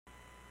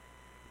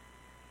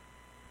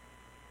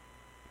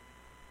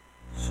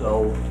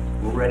So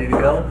we're ready to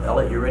go?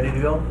 Elliot, you ready to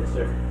go? Yes,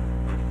 sir.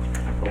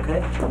 Okay,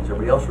 is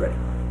everybody else ready?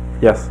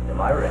 Yes. Am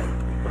I ready?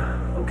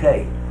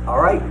 Okay, all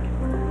right.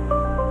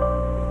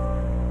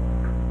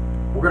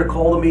 We're gonna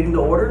call the meeting to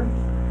order.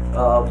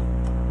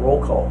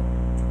 Roll call.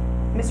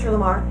 Mr.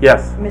 Lamar?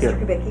 Yes. Mr. Here.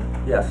 Kubicki?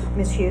 Yes.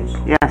 Ms. Hughes?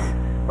 Yes.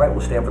 All right,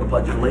 we'll stand for the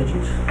Pledge of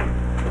Allegiance.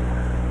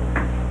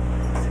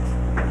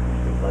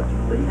 Pledge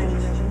of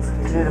Allegiance.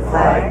 To the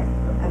flag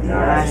of the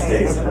United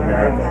States of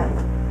America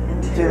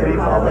and to the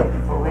republic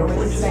for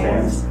which it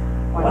stands,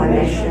 one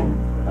nation,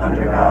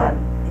 under God,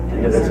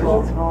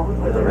 indivisible,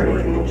 with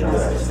liberty and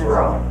justice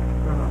for all.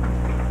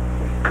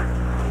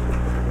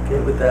 Okay,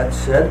 with that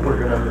said, we're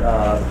gonna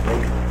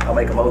I'll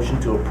make a motion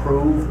to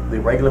approve the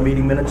regular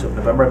meeting minutes of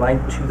November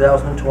 9th,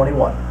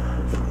 2021.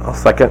 I'll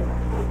second.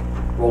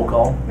 Roll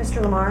call.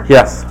 Mr. Lamar?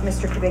 Yes.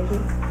 Mr.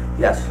 Kubicki?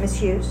 Yes. Ms.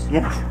 Hughes?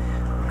 Yes.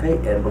 Okay,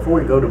 and before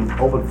we go to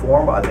open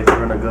forum, I think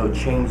we're gonna go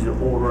change the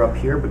order up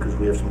here because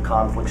we have some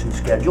conflicts in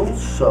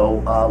schedules.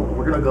 So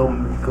we're gonna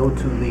go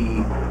to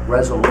the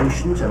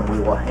resolutions, and we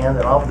will hand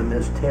it off to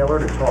Ms. Taylor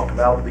to talk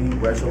about the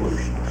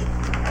resolutions.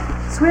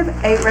 So we have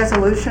 8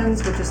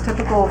 resolutions, which is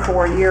typical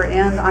for year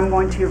end. I'm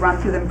going to run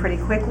through them pretty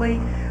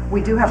quickly.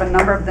 We do have a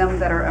number of them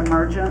that are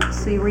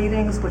emergency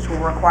readings, which will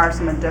require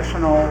some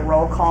additional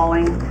roll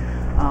calling.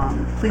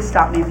 Please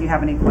stop me if you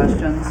have any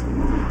questions.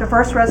 The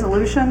first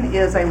resolution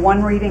is a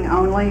 1 reading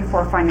only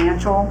for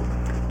financial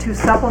to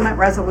supplement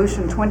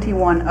Resolution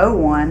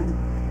 2101,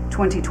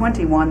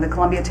 2021, the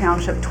Columbia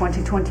Township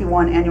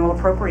 2021 Annual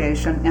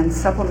Appropriation and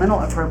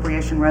Supplemental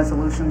Appropriation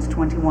Resolutions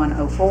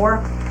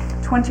 2104,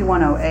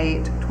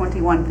 2108,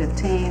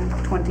 2115,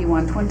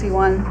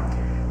 2121,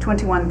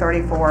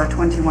 2134,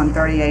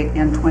 2138,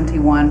 and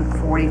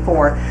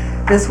 2144.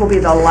 This will be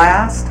the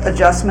last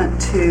adjustment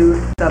to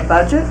the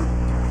budget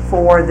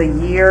for the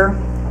year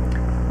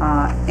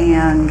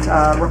and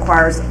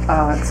requires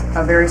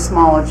a very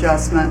small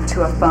adjustment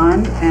to a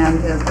fund,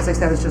 and as I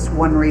said, it's just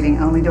 1 reading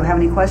only. Do I have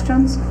any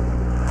questions?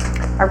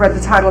 I read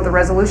the title of the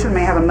resolution.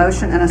 May I have a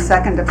motion and a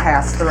second to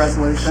pass the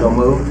resolution? So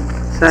moved.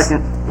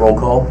 Second. Roll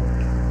call.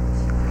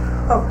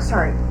 Oh,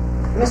 sorry.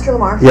 Mr.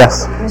 Lamar?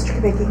 Yes. Mr.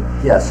 Kubicki?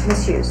 Yes.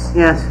 Ms. Hughes?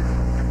 Yes.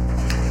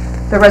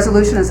 The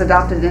resolution is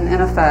adopted in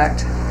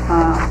effect.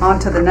 On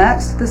to the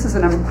next. This is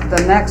the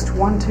next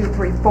 1, 2,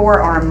 3,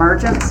 4 are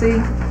emergency.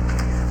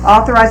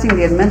 Authorizing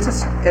the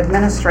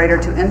administrator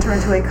to enter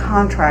into a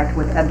contract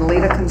with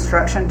Adlita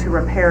Construction to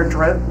repair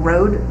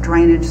road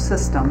drainage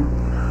system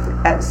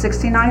at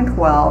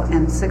 6912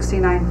 and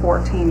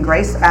 6914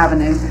 Grace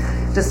Avenue,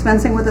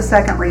 dispensing with the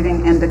second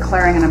reading and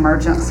declaring an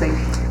emergency.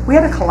 We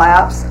had a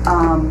collapse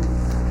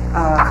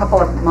a couple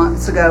of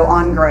months ago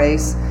on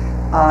Grace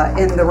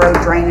in the road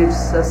drainage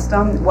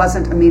system. It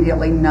wasn't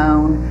immediately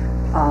known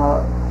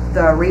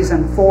the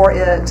reason for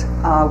it.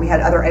 We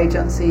had other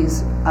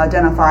agencies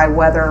identify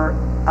whether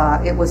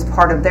it was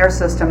part of their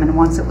system, and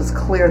once it was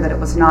clear that it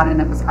was not and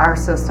it was our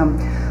system,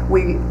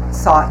 we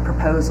sought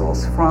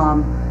proposals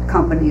from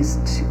companies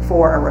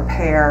for a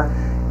repair,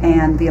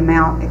 and the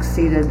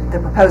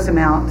proposed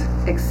amount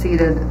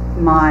exceeded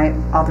my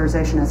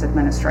authorization as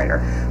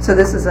administrator. So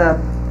this is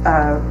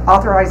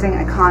authorizing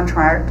a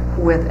contract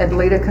with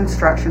Adlita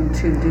Construction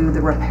to do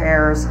the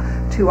repairs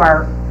to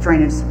our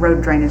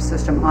road drainage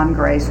system on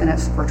Grace, and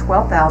it's for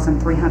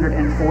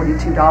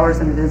 $12,342,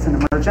 and it is an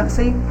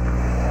emergency.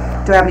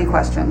 Do I have any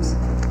questions?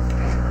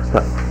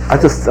 I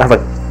just have a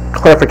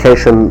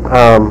clarification.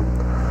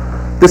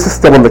 This is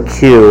still in the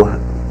queue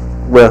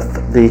with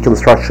the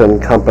construction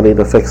company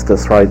to fix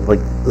this, right? Like,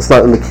 it's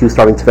not in the queue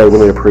starting today when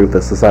we approve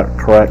this. Is that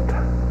correct?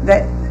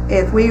 That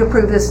if we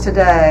approve this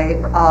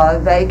today,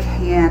 they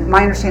can.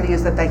 My understanding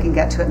is that they can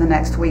get to it in the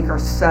next week or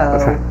so.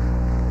 Okay.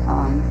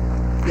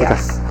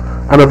 Yes. Okay.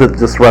 I know that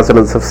just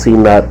residents have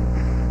seen that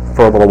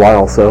for a little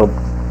while, so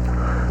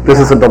this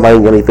isn't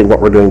delaying anything what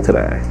we're doing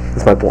today.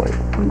 That's my point.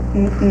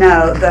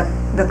 No, the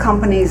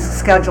company's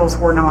schedules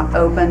were not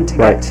open to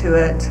get to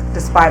it,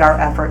 despite our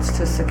efforts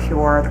to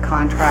secure the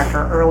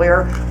contractor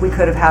earlier. We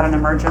could have had an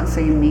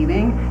emergency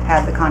meeting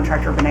had the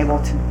contractor been able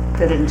to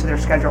fit it into their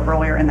schedule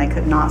earlier, and they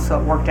could not, so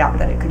it worked out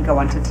that it could go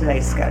into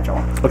today's schedule.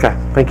 Okay,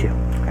 thank you.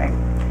 Okay.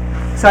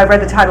 So I've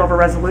read the title of a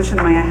resolution.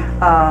 May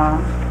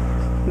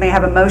I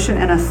have a motion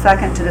and a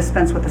second to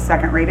dispense with the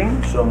second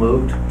reading? So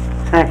moved.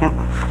 Second.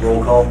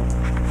 Roll call.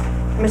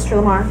 Mr.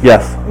 Lamar?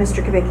 Yes.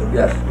 Mr. Kubicki?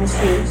 Yes. Ms.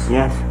 Hughes?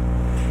 Yes.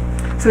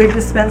 So we've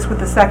dispensed with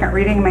the second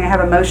reading. May I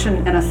have a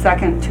motion and a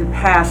second to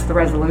pass the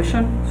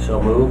resolution?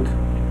 So moved.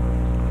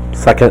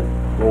 Second.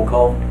 Roll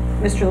call.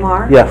 Mr.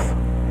 Lamar? Yes.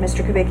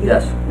 Mr. Kubicki?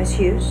 Yes. Ms.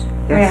 Hughes?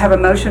 May I have a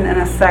motion and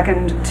a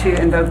second to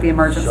invoke the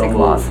emergency So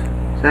clause?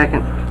 moved.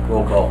 Second.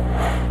 Roll call.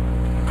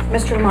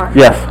 Mr. Lamar?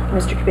 Yes.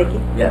 Mr.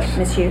 Kubicki? Yes.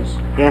 Ms. Hughes?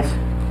 Yes.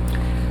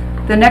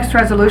 The next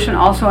resolution,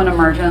 also an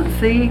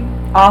emergency,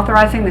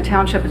 authorizing the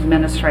Township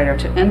Administrator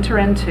to enter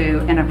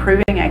into and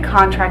approving a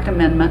contract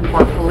amendment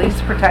for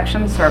police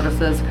protection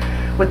services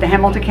with the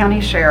Hamilton County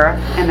Sheriff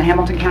and the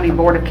Hamilton County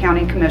Board of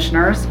County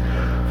Commissioners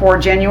for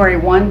January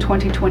 1,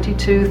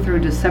 2022 through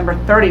December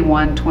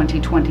 31,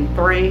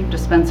 2023,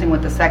 dispensing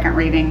with the second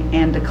reading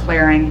and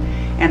declaring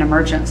an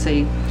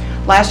emergency.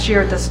 Last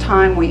year at this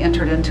time, we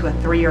entered into a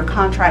 3-year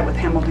contract with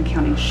Hamilton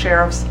County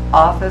Sheriff's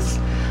Office.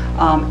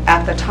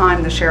 At the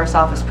time, the Sheriff's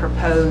Office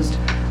proposed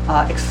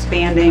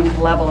expanding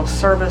level of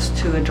service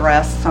to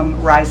address some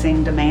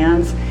rising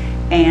demands,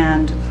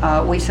 and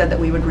we said that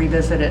we would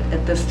revisit it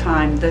at this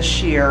time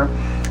this year.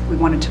 We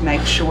wanted to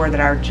make sure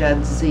that our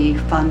JED-Z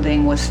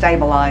funding was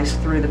stabilized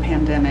through the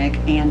pandemic,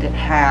 and it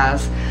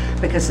has,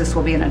 because this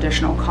will be an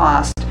additional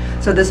cost.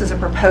 So this is a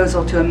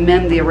proposal to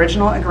amend the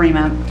original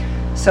agreement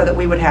so that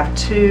we would have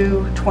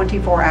 2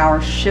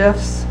 24-hour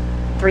shifts,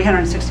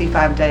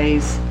 365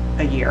 days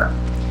a year.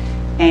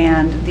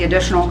 And the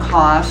additional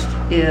cost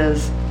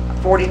is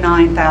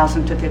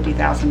 $49,000 to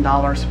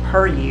 $50,000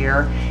 per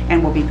year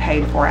and will be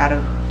paid for out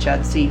of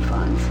JED-Z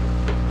funds.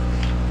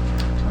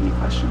 Any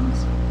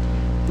questions?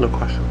 No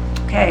question.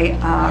 Okay,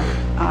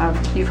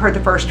 you've heard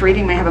the first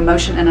reading. May I have a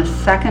motion and a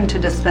second to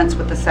dispense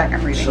with the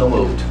second reading? So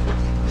moved.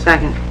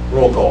 Second.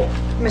 Roll call.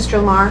 Mr.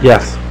 Lamar?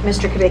 Yes.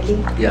 Mr.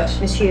 Kubicki?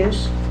 Yes. Ms.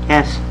 Hughes?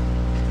 Yes.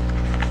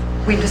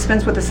 We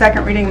dispense with the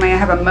second reading. May I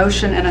have a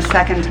motion and a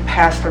second to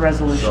pass the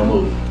resolution? So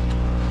moved.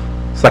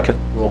 Second.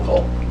 Roll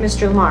call.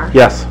 Mr. Lamar?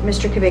 Yes.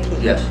 Mr.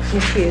 Kubicki? Yes.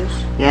 Ms.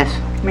 Hughes? Yes.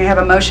 May I have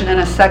a motion and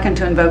a second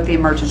to invoke the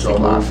emergency So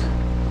clause?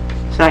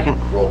 moved.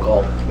 Second. Roll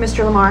call.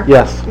 Mr. Lamar?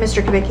 Yes.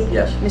 Mr. Kubicki?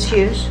 Yes. Ms.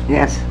 Hughes?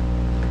 Yes.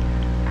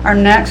 Our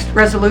next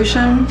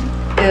resolution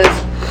is,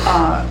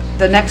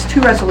 the next 2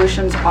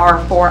 resolutions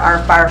are for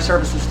our fire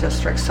services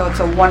district. So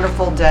it's a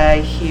wonderful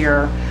day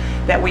here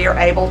that we are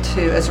able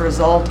to, as a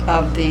result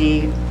of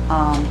the,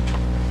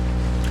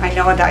 I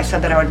know that I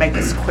said that I would make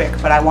this quick,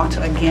 but I want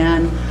to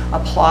again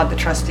applaud the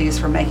trustees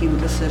for making the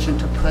decision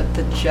to put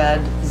the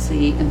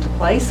JED-Z into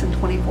place in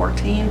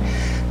 2014,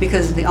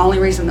 because the only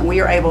reason that we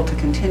are able to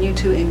continue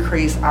to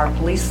increase our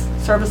police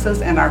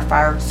services and our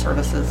fire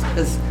services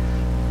is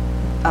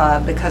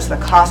because the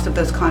cost of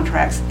those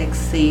contracts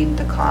exceed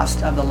the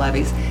cost of the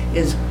levies,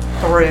 is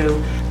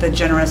through the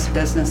generous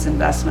business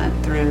investment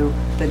through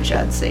the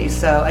JED-Z.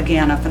 So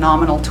again, a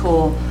phenomenal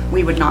tool.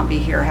 We would not be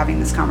here having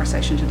this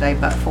conversation today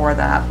but for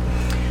that.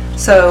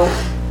 So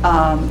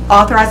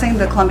authorizing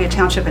the Columbia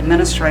Township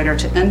Administrator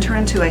to enter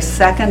into a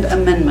second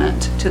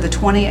amendment to the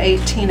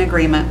 2018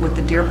 agreement with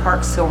the Deer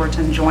Park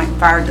Silverton Joint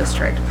Fire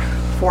District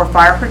for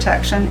fire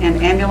protection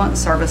and ambulance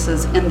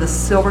services in the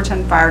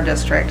Silverton Fire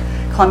District,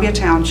 Columbia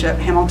Township,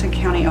 Hamilton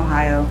County,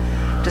 Ohio,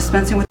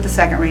 dispensing with the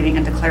second reading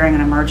and declaring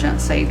an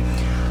emergency.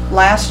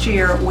 Last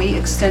year, we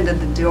extended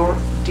the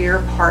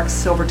Deer Park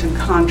Silverton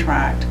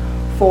contract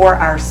for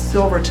our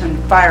Silverton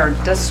Fire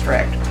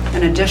District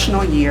an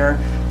additional year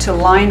to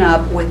line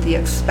up with the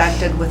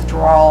expected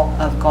withdrawal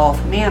of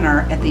Gulf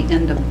Manor at the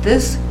end of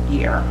this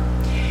year.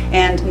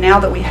 And now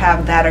that we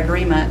have that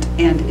agreement,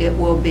 and it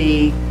will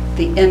be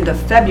the end of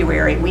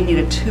February, we need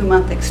a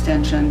 2-month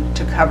extension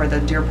to cover the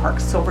Deer Park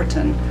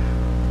Silverton,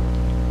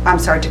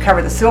 to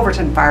cover the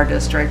Silverton Fire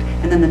District.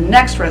 And then the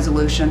next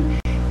resolution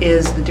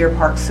is the Deer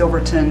Park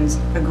Silverton's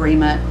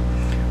agreement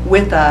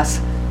with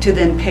us to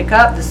then pick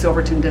up the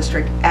Silverton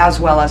District as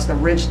well as the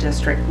Ridge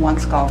District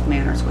once Gulf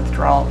Manor's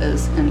withdrawal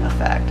is in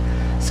effect.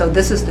 So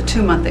this is the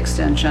 2-month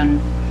extension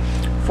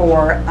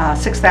for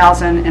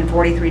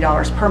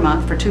 $6,043 per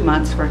month for 2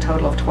 months for a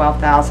total of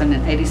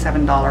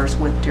 $12,087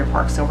 with Deer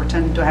Park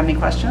Silverton. Do I have any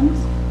questions?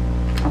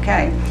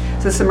 Okay,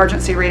 so this is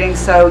emergency reading.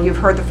 So you've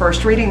heard the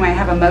first reading. May I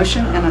have a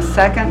motion and a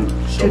second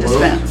So to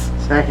dispense?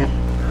 Second.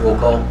 Roll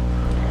call.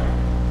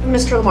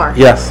 Mr. Lamar?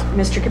 Yes.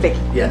 Mr. Kubicki?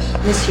 Yes.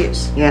 Ms.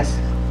 Hughes? Yes.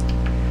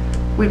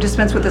 We've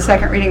dispensed with the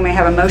second reading. May I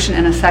have a motion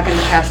and a second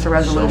to pass the So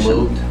resolution?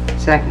 moved.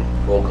 Second.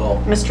 Roll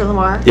call. Mr.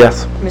 Lamar?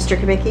 Yes. Mr.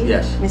 Kubicki?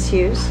 Yes. Ms.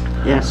 Hughes?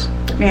 Yes.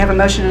 May I have a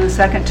motion and a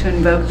second to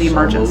invoke the So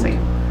emergency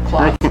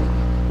clause?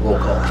 Roll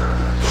call.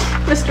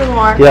 Mr.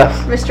 Lamar? Yes.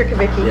 Mr.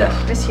 Kubicki?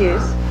 Yes. Ms.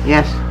 Hughes?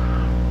 Yes.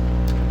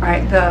 All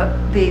right,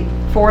 the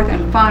fourth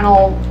and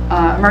final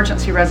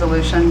emergency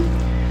resolution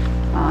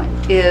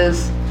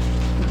is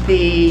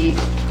the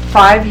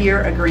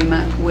 5-year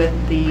agreement with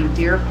the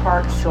Deer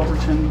Park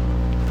Silverton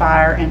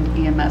Fire and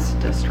EMS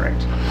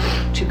District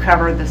to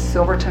cover the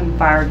Silverton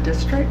Fire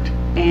District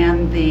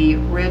and the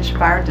Ridge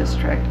Fire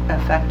District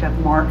effective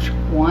March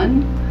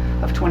 1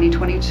 of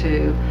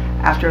 2022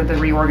 after the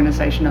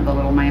reorganization of the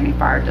Little Miami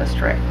Fire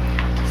District.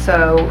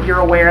 So you're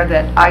aware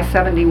that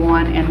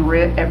I-71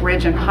 at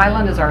Ridge and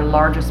Highland is our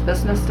largest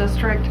business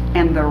district,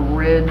 and the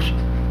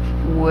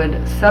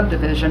Ridgewood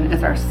subdivision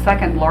is our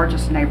second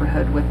largest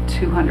neighborhood with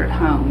 200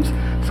 homes.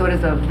 So it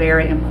is a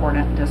very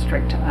important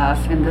district to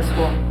us, and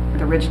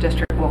the Ridge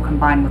district will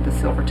combine with the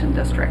Silverton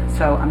district.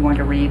 So I'm going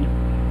to read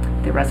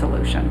the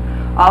resolution.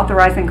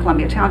 Authorizing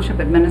Columbia Township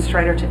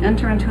Administrator to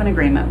enter into an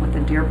agreement with the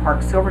Deer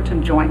Park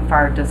Silverton Joint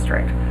Fire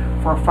District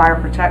for fire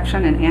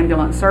protection and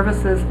ambulance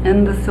services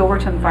in the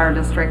Silverton Fire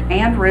District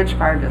and Ridge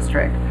Fire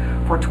District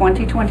for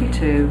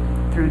 2022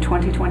 through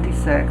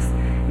 2026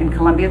 in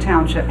Columbia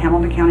Township,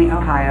 Hamilton County,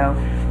 Ohio,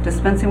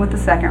 dispensing with the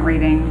second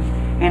reading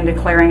and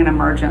declaring an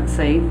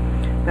emergency.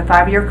 The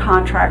 5-year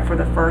contract for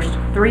the first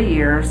 3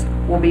 years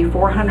will be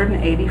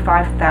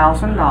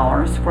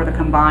 $485,000 for the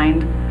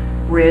combined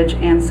Ridge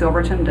and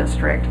Silverton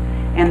district.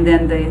 And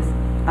then the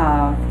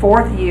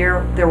 4th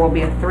year, there will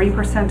be a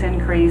 3%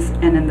 increase,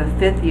 and in the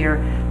 5th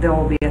year, there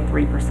will be a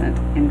 3%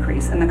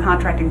 increase. And the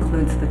contract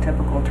includes the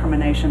typical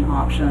termination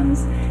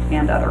options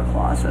and other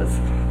clauses.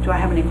 Do I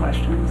have any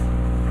questions?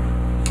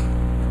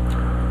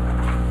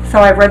 So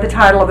I've read the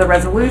title of the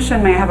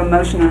resolution. May I have a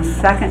motion and a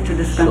second to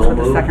dispense So with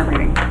the moved. second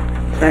reading?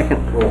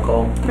 Second. Roll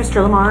call.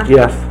 Mr. Lamar?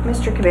 Yes.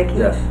 Mr. Kubicki?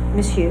 Yes.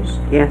 Ms. Hughes?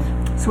 Yes.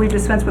 So we've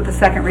dispensed with the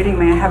second reading.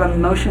 May I have a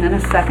motion and a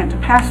second to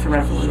pass the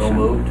resolution? So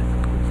moved.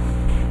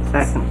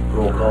 Second.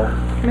 Roll call.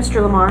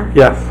 Mr. Lamar?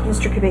 Yes.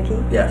 Mr.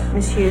 Kubicki? Yes.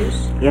 Ms.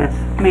 Hughes? Yes.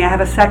 May I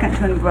have a second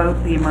to invoke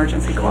the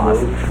emergency So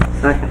clause? moved.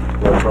 Second.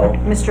 Roll call.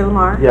 Mr.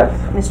 Lamar? Yes.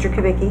 Mr.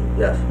 Kubicki?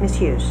 Yes. Ms.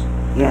 Hughes?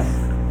 Yes.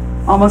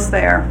 Almost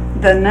there.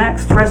 The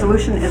next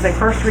resolution is a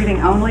first reading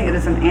only. It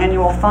is an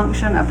annual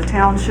function of the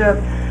township,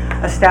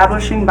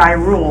 establishing by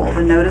rule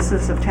the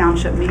notices of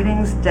township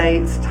meetings,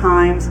 dates,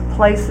 times,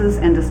 places,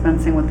 and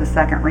dispensing with the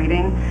second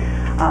reading.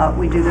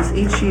 We do this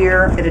each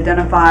year. It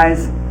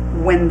identifies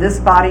when this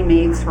body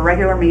meets for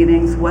regular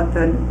meetings, what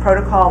the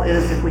protocol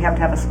is if we have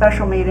to have a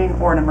special meeting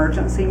or an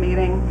emergency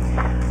meeting,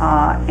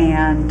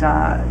 and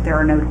there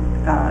are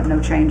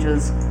no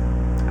changes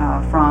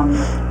from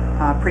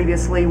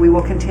previously. We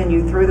will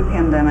continue through the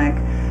pandemic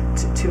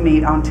to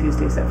meet on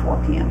Tuesdays at 4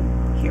 p.m.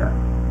 here.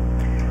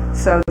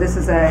 So this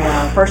is a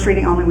first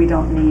reading only. We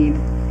don't need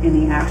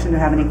any action to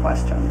have any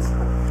questions.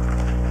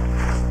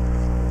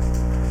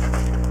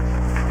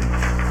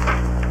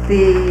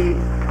 The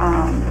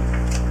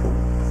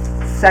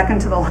second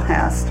to the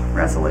last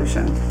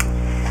resolution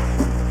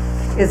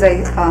is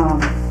a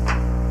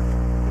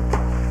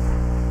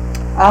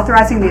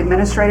authorizing the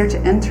administrator to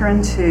enter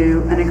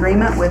into an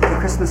agreement with the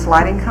Christmas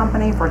Lighting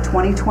Company for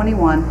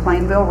 2021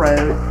 Plainville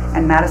Road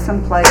and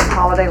Madison Place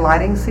holiday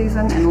lighting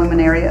season and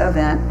luminaria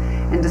event,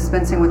 and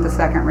dispensing with the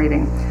second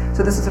reading.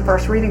 So this is a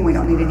first reading. We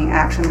don't need any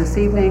action this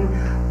evening,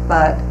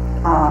 but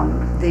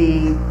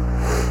the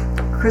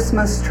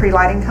Christmas Tree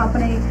Lighting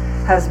Company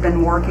has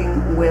been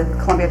working with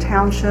Columbia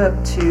Township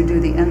to do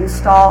the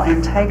install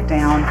and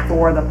takedown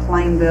for the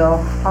Plainville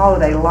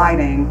holiday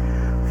lighting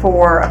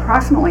for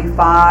approximately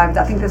 5,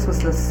 I think this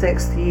was the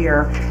 6th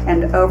year,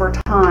 and over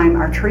time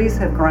our trees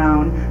have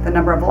grown, the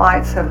number of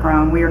lights have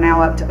grown. We are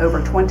now up to over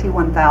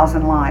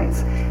 21,000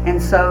 lights. And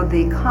so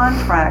the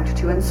contract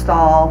to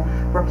install,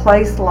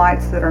 replace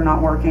lights that are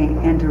not working,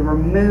 and to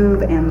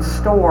remove and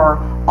store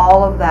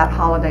all of that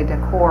holiday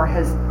decor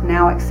has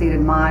now exceeded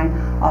my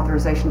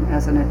authorization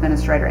as an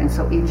administrator. And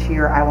so each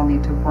year I will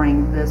need to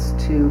bring this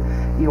to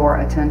your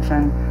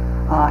attention.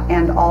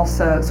 And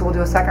also, so we'll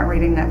do a second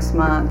reading next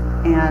month,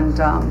 and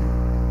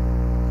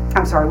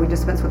I'm sorry, we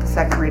dispensed with the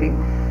second reading.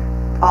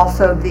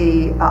 Also,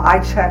 I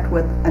checked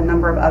with a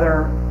number of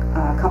other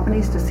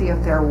companies to see if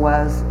there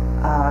was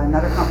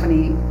another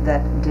company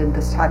that did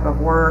this type of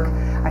work.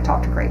 I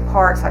talked to Great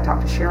Parks, I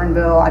talked to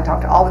Sharonville, I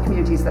talked to all the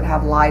communities that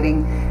have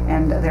lighting,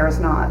 and there is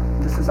not.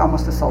 This is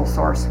almost a sole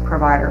source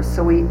provider.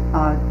 So we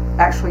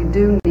actually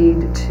do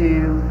need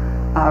to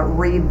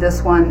read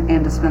this one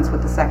and dispense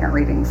with the second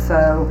reading.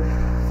 So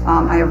do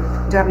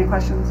you have any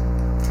questions?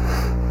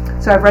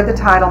 So I've read the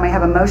title. May I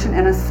have a motion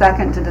and a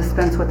second to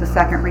dispense with the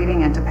second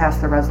reading and to pass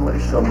the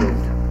resolution? So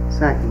moved.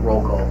 Second.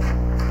 Roll call.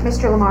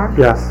 Mr. Lamar?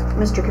 Yes.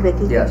 Mr.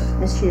 Kubicki? Yes.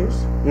 Ms.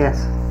 Hughes?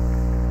 Yes.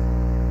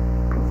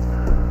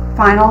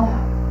 Final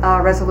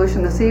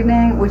resolution this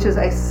evening, which is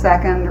a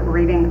second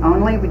reading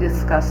only. We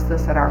discussed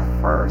this at our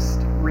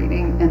first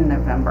reading in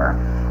November.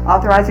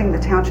 Authorizing the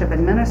township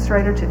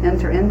administrator to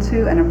enter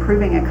into and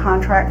approving a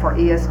contract for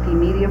ESP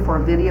Media for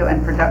video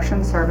and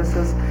production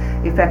services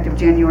effective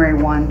January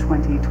 1,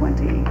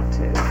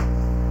 2022.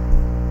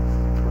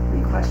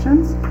 Any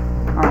questions?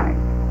 All right.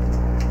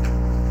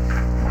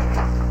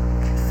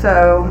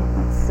 So,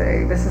 let's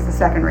see, this is the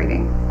second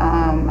reading.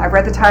 I've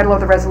read the title of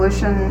the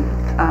resolution,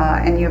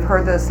 and you've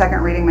heard the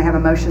second reading. May I have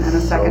a motion and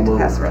a second to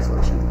pass the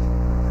resolution?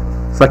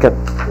 Second.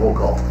 Roll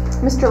call.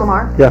 Mr.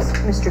 Lamar? Yes.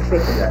 Mr.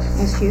 Kubicki? Yes.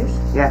 Ms. Hughes?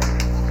 Yes.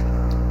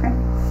 Okay.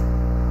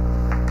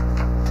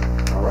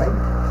 All right.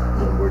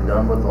 Well, we're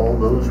done with all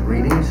those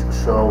readings,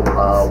 so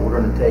we're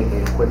going to take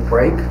a quick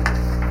break,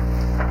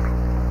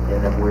 and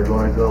then we're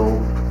going to go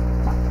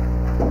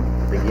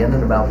begin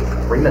in about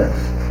 3 minutes.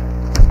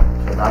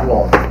 So not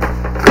long.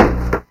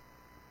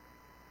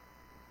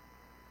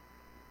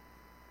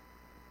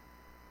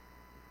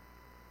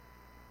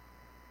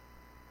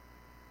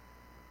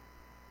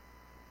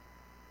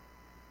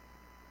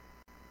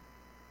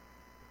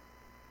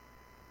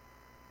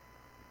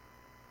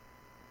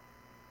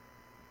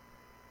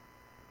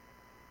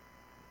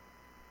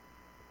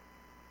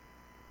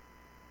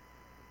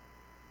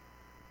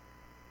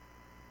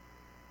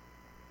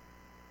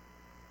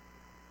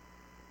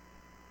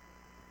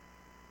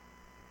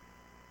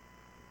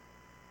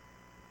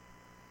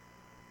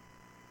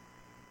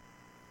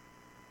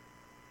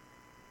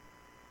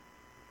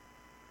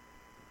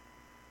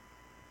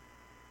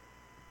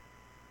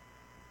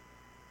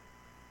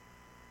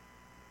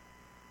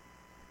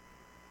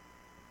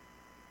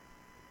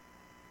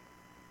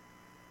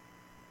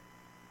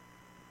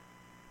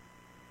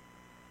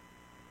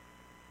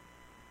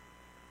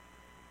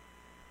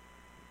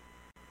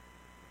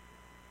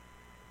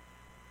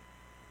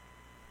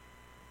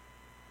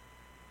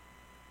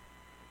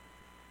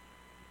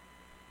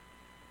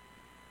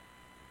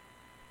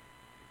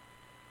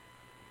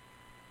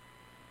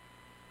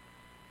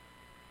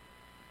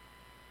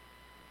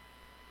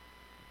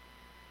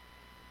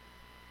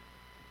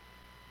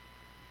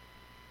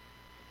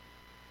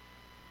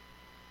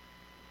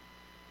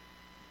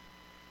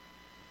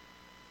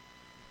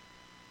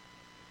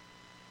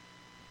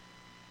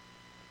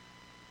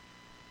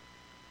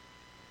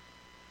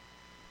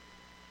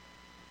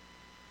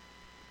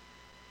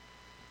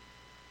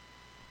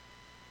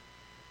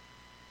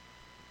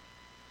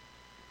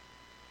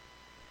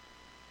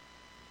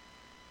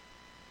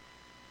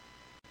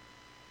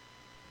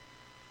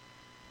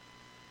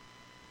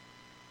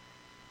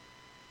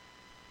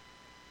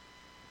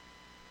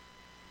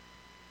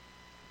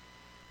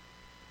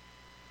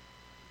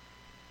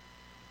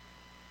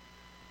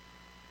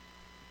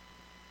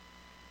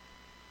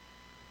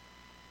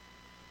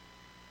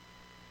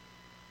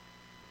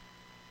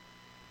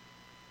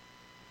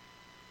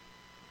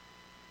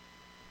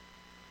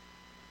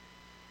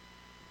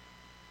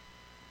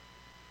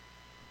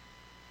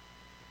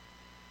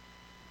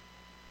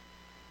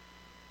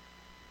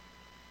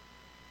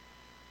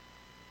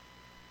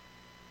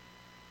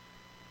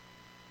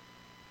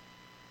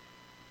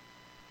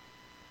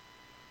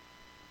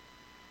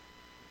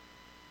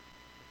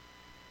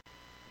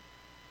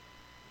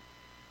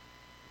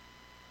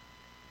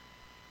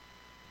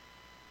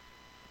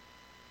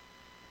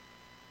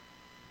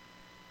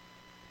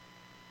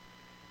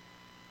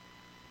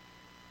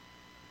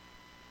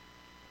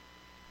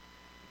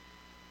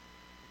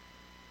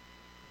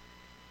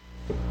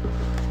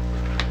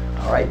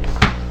 All right,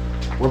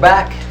 we're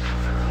back.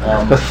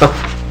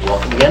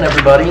 Welcome again,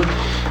 everybody.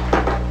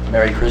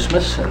 Merry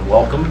Christmas and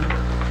welcome.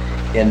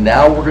 And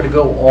now we're going to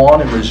go on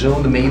and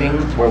resume the meeting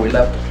where we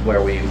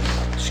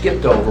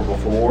skipped over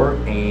before,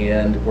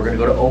 and we're going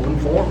to go to open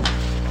forum.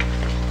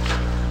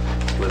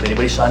 Has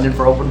anybody signed in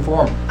for open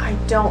forum? I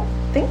don't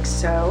think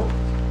so.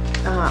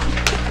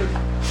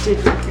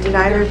 Did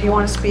either of you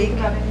want to speak? Do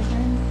you have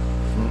anything?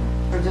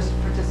 Or just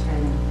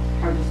participating?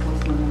 Or just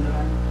listening into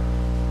that?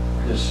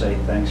 Just say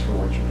thanks for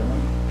what you're doing.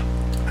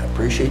 I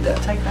appreciate that.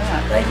 Take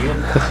that. Thank you.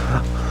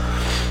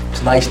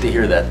 It's nice to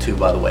hear that too,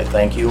 by the way.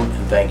 Thank you,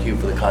 and thank you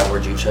for the kind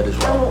words you've said as I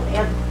well. will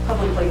add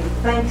publicly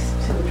thanks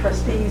to the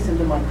trustees and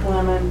to Mike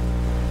Lemon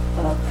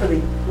for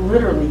the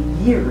literally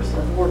years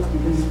of work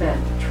you've been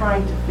spent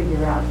trying to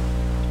figure out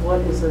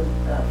what is a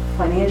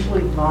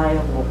financially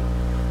viable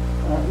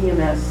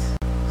EMS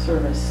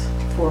service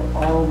for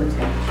all the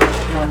towns,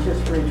 not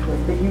just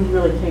Ridgewood. But you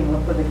really came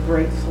up with a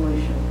great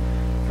solution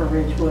for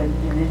Ridgewood,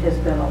 and it has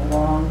been a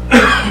long,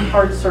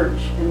 hard search,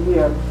 and we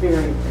are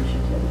very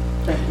appreciative.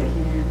 Thank you.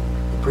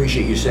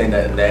 Appreciate you saying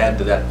that, and to add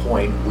to that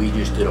point, we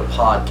just did a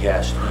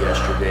podcast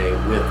yesterday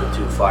with the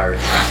two fire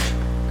chiefs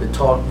that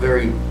talked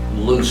very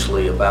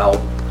loosely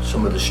about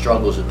some of the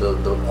struggles that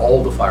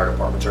all the fire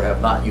departments are have,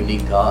 not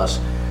unique to us,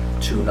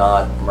 to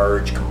not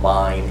merge,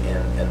 combine,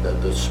 and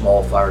the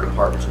small fire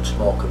departments and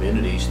small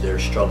communities, their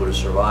struggle to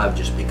survive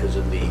just because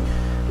of the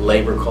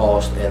labor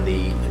cost and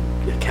the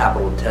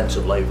capital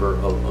intensive labor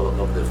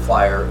of the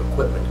fire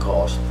equipment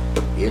cost.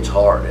 It's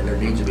hard, and there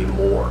needs to be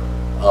more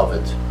of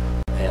it.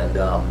 And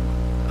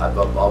I've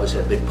always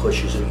had big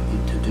pushes to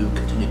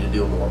continue to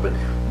do more, but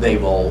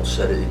they've all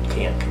said it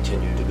can't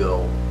continue to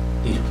go.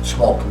 These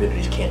small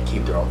communities can't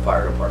keep their own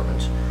fire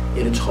departments.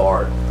 And it's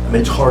hard. I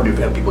mean, it's hard to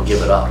have people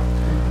give it up.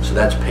 So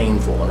that's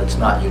painful, and it's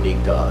not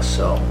unique to us,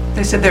 so.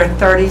 They said there are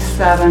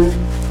 37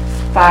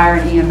 fire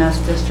and EMS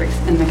districts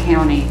in the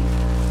county,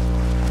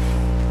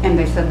 and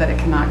they said that it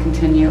cannot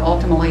continue.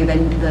 Ultimately,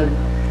 the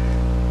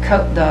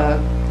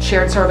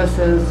shared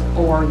services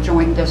or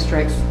joint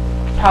districts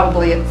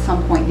probably at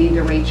some point need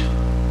to reach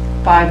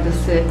 5 to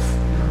 6,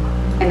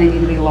 and they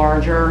need to be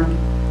larger,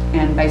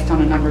 and based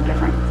on a number of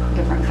different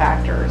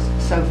factors.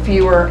 So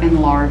fewer and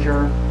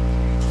larger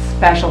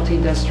specialty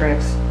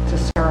districts to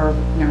serve,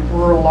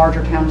 rural,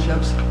 larger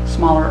townships,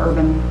 smaller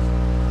urban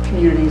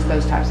communities,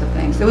 those types of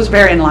things. It was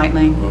very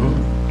enlightening.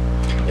 Mm-hmm.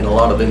 And a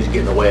lot of things get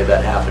in the way of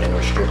that happening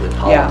are strictly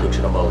politics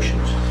and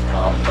emotions.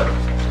 But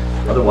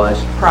otherwise,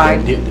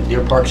 Pride. The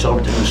Deer Park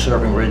Silverton, who's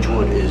serving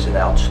Ridgewood, is an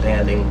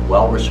outstanding,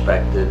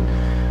 well-respected,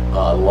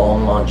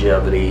 long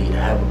longevity,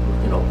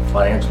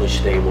 financially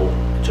stable.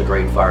 It's a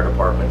great fire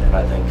department, and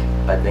I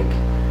think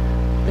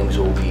things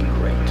will be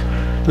great.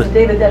 And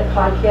David, that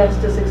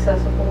podcast is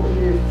accessible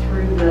either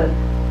through the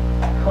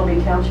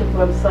Columbia Township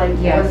website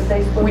or Yes, the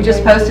Facebook we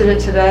just page? posted it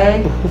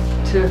today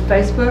to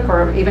Facebook,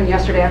 or even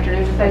yesterday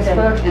afternoon to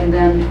Facebook, and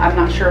then I'm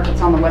not sure if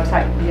it's on the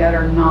website yet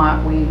or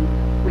not. We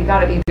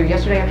got it either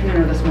yesterday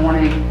afternoon or this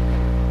morning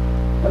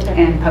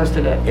and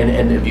posted it.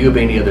 And if you have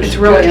any other It's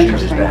really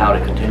suggestions as interesting. to how to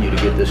continue to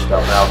get this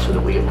stuff out so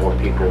that we get more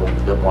people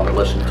that want to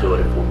listen to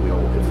it,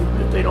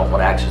 if they don't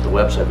want to access the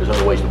website, there's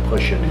other ways to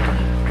push it.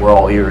 We're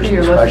all ears,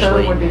 Your listserv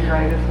especially. would be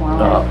great as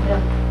well.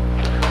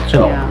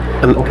 So,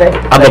 Yeah. And okay.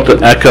 I'd love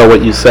to echo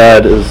what you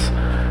said.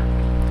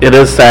 It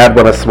is sad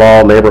when a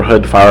small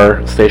neighborhood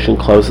fire station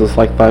closes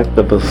like that.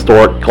 The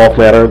historic Gulf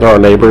Manor, there are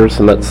neighbors,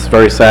 and that's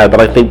very sad.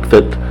 But I think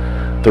that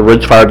the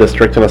Ridge Fire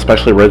District, and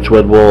especially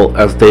Ridgewood, will,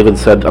 as David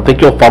said, I think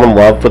you'll fall in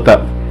love with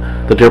the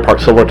Deer Park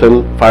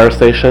Silverton Fire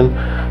Station.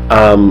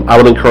 I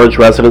would encourage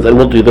residents, and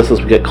we'll do this as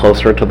we get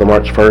closer to the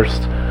March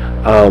 1st,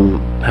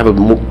 have a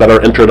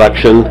better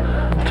introduction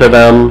to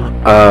them.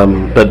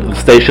 But the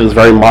station is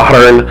very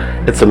modern.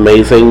 It's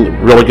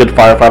amazing. Really good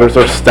firefighters.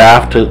 There's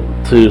staff to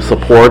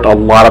support a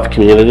lot of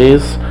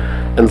communities.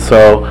 And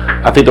so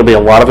I think there'll be a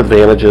lot of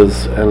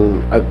advantages,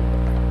 and I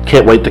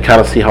can't wait to kind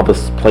of see how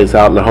this plays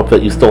out, and I hope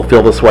that you still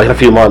feel this way in a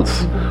few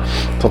months.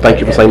 So thank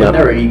you for saying And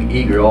that. they're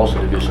eager also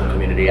to do some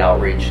community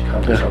outreach,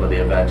 come to some of the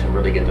events and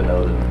really get to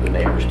know the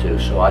neighbors too.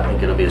 So I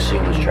think it'll be a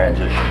seamless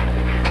transition.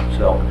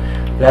 So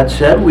that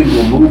said, we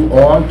will move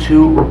on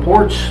to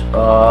reports.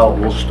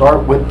 We'll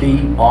start with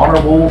the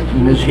Honorable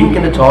Ms.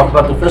 Heekin to talk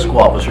about the fiscal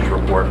officer's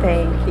report.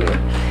 Thank you.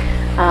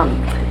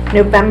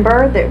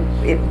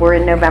 We're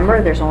in November,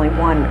 in November, there's only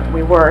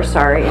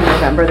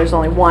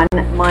 1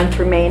 month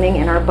remaining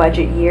in our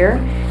budget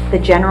year. The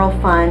general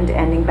fund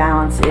ending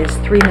balance is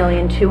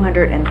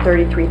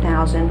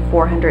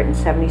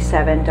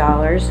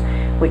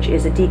 $3,233,477, which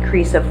is a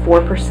decrease of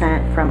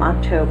 4% from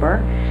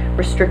October.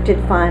 Restricted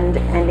fund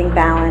ending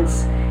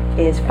balance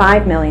is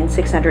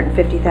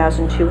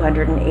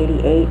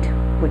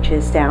 $5,650,288, which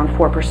is down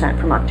 4%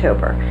 from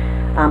October.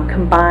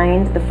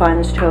 Combined, the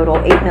funds total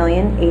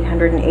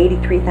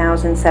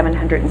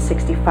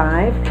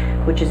 $8,883,765,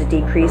 which is a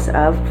decrease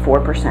of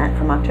 4%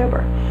 from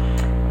October.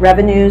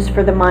 Revenues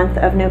for the month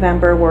of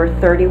November were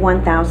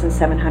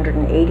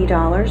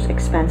 $31,780.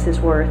 Expenses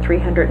were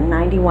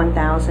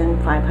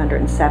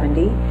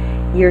 $391,570.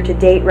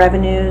 Year-to-date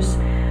revenues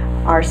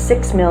are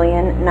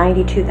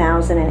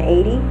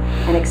 $6,092,080,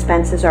 and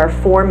expenses are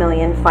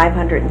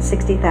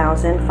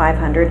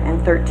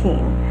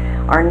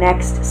 $4,560,513. Our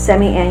next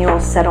semi-annual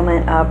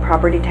settlement of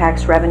property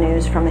tax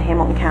revenues from the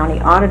Hamilton County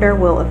Auditor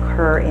will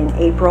occur in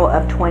April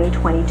of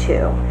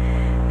 2022.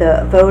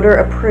 The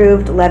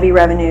voter-approved levy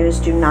revenues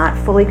do not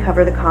fully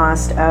cover the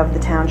cost of the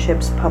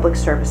township's public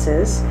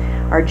services.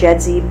 Our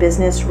JEDZ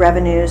business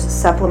revenues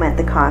supplement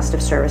the cost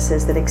of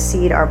services that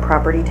exceed our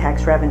property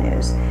tax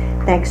revenues.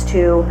 Thanks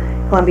to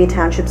Columbia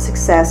Township's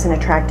success in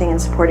attracting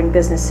and supporting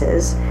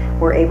businesses,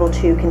 we're able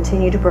to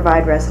continue to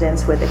provide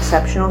residents with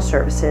exceptional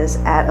services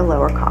at a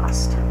lower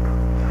cost.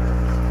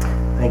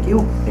 Thank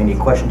you. Any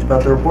questions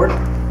about the report?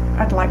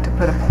 I'd like to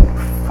put a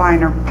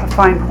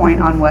fine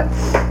point on what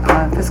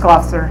Fiscal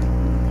Officer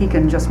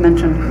Heekin just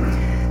mentioned.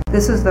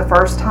 This is the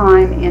first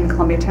time in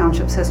Columbia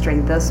Township's history,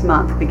 this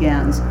month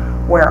begins,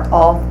 where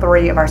all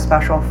 3 of our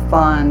special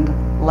fund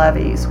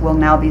levies will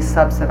now be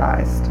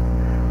subsidized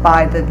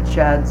by the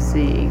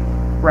JEDZ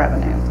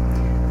revenue.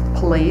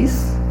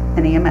 Police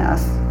and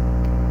EMS,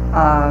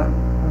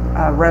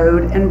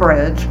 road and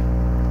bridge,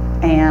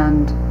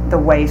 and the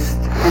waste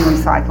and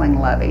recycling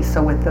levy.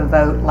 So with the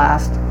vote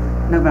last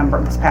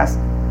past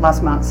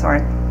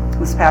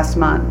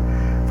month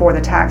for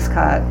the tax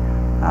cut,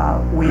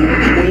 we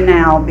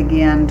now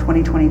begin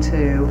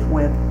 2022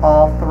 with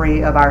all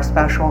 3 of our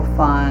special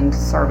fund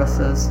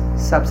services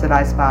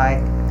subsidized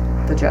by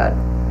the JUD.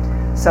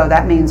 So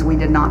that means we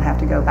did not have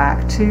to go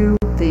back to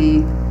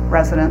the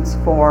residents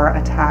for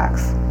a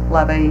tax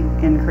levy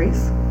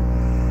increase.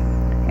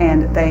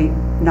 And they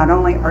not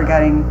only are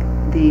getting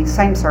the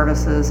same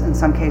services, in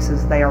some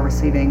cases they are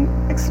receiving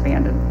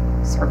expanded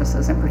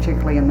services, and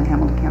particularly in the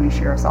Hamilton County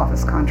Sheriff's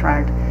Office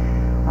contract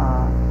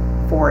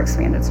for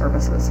expanded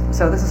services.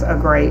 So this is a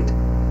great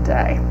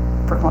day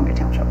for Columbia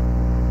Township.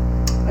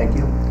 Thank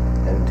you.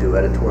 And to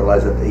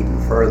editorialize it even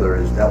further,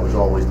 is that was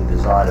always the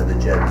design of the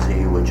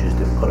JEDZ, which is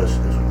to put us,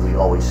 as we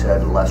always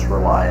said, less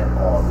reliant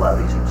on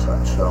levies and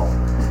such. So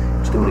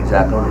it's doing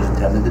exactly what it was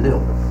intended to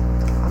do.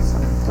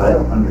 I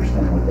don't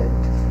understand what that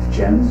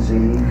Gen Z?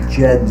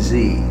 JEDZ.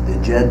 The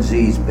JEDZ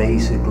is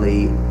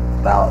basically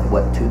about,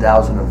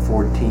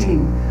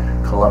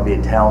 2014,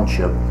 Columbia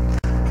Township,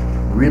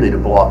 really to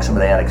block some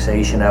of the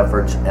annexation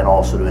efforts and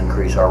also to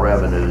increase our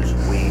revenues.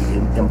 We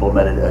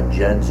implemented a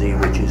JEDZ,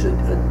 which is a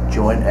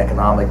joint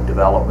economic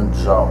development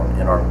zone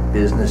in our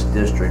business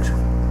districts,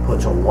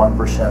 puts a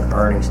 1%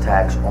 earnings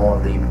tax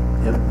on the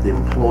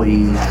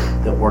employees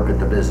that work at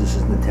the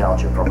businesses in the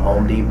township, from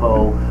Home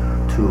Depot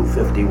to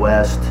 50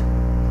 West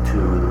to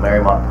the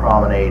Marymount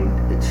Promenade,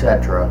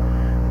 etc.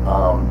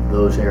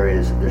 Those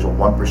areas, there's a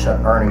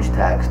 1% earnings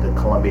tax that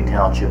Columbia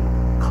Township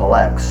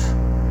collects.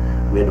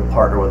 We had to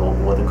partner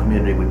with a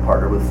community. We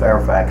partnered with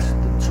Fairfax.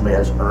 Somebody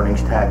has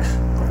earnings tax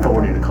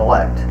authority to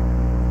collect.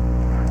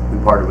 We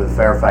partnered with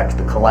Fairfax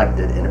to collect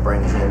it, and it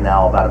brings in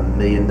now about $1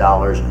 million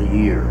a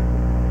year.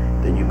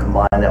 Then you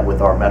combine that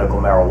with our medical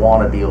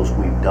marijuana deals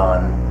we've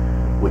done,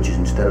 which is,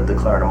 instead of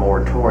declaring a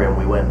moratorium,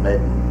 we went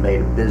and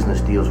made business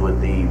deals with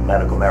the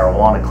medical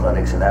marijuana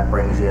clinics, and that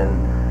brings in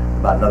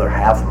about another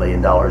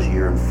 $500,000 a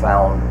year, and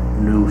found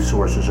new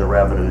sources of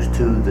revenues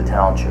to the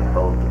township,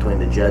 both between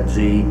the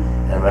JEDZ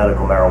and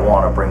medical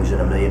marijuana, brings in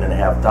 $1.5 million,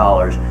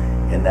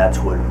 and that's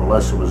what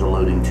Melissa was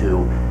alluding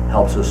to,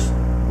 helps us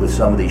with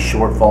some of these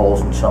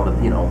shortfalls and some of,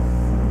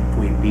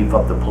 we beef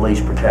up the police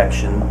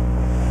protection.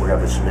 We're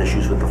having some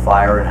issues with the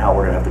fire and how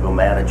we're gonna have to go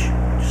manage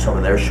some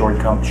of their short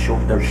in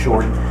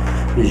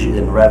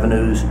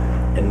revenues,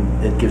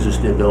 and it gives us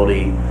the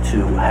ability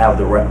to have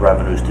the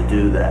revenues to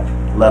do that.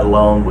 Let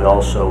alone, we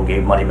also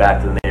gave money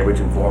back to the neighborhoods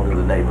in form of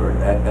the neighborhood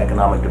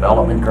economic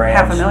development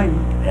grants.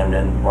 $500,000. And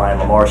then Ryan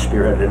Lamar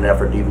spearheaded an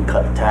effort to even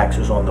cut the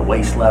taxes on the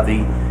waste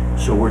levy.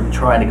 So we're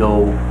trying to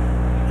go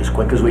as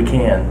quick as we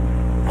can,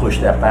 push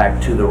that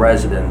back to the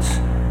residents,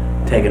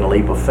 taking a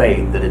leap of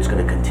faith that it's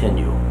going to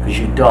continue. Because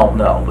you don't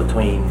know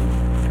between,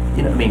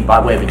 by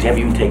way of example,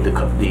 you can take the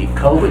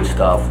COVID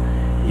stuff.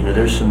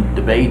 There's some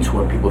debates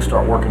when people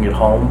start working at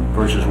home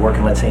versus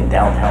working, let's say, in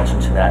downtown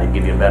Cincinnati. To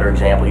give you a better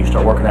example, you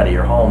start working out of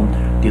your home,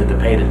 do you have to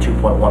pay the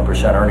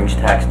 2.1% earnings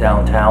tax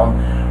downtown,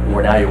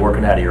 or now you're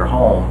working out of your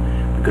home,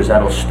 because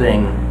that'll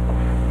sting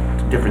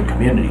different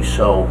communities.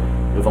 So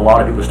if a lot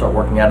of people start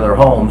working out of their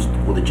homes,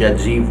 will the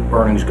JEDZ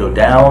earnings go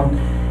down?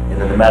 And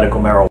then the medical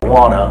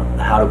marijuana,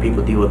 how do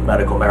people deal with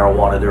medical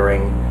marijuana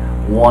during,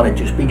 it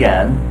just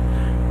began.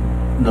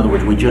 In other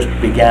words, we just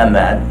began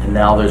that, and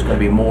now there's going to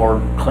be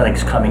more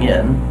clinics coming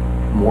in,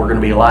 more going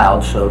to be allowed.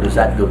 So does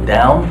that go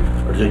down,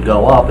 or does it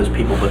go up as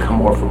people become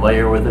more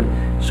familiar with it?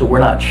 So we're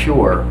not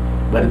sure,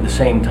 but at the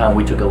same time,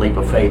 we took a leap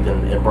of faith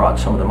and brought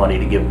some of the money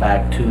to give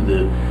back to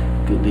the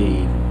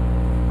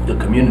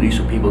community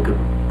so people could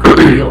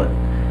feel it.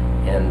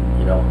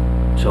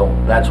 And so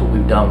that's what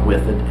we've done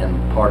with it, and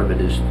part of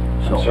it is.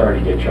 So I'm sorry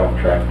to get you off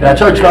track.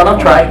 That's our trying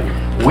to track.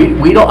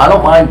 We don't. I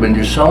don't mind when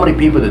there's so many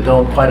people that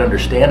don't quite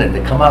understand it, and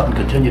they come out and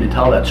continue to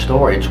tell that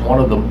story. It's one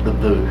of the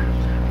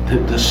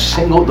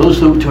those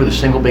two are the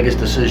single biggest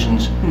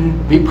decisions,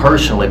 me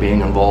personally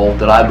being involved,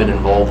 that I've been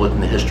involved with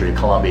in the history of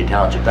Columbia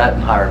Township, that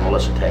and hiring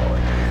Melissa Taylor.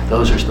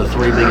 Those are the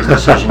three biggest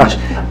decisions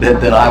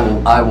that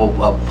I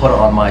will put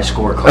on my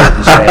scorecard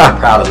and say I'm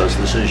proud of those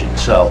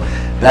decisions. So,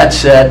 that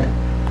said,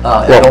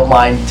 I don't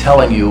mind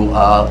telling you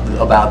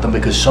about them,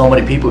 because so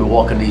many people who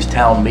walk into these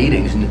town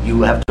meetings, and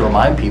you have to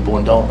remind people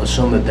and don't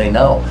assume that they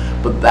know.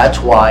 But that's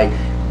why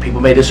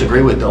people may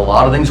disagree with a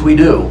lot of things we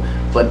do,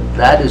 but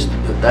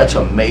that's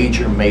a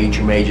major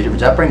difference.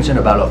 That brings in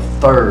about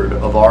 1/3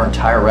 of our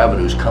entire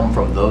revenues come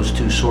from those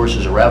two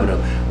sources of revenue,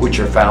 which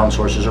are found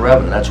sources of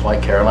revenue. That's why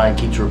Caroline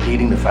keeps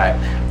repeating the fact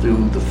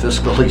through the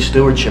fiscal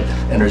stewardship,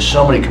 and there's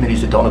so many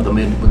communities that don't have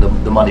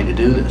the money to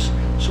do this.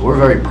 So we're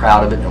very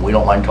proud of it, and we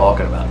don't mind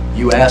talking about it.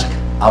 You ask,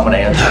 I'm going to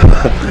answer.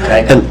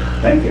 Okay? And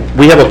Thank you.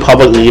 we have a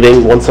public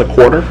meeting once a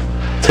quarter.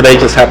 Today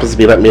just happens to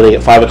be that meeting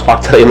at 5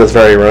 o'clock today in this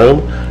very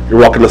room. You're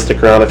welcome to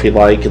stick around if you'd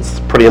like.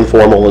 It's pretty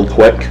informal and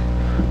quick.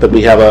 But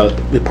we have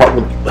we part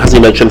with, as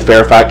you mentioned,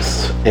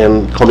 Fairfax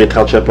and Columbia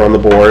Township are on the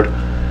board.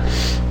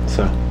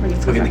 So, We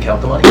get to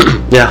count the money.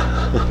 yeah.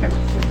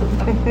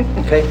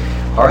 Okay,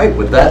 all right,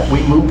 with that,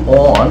 we move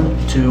on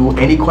to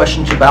any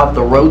questions about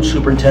the road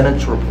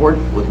superintendent's report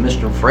with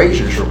Mr.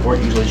 Frazier's report.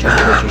 Usually it's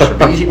usually Mr.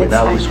 Cervisi, but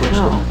now we switch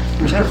to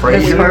Mr.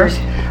 Frazier.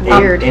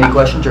 Any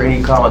questions or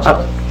any comments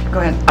on it? Go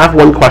ahead. I have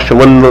one question.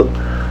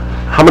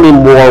 How many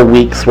more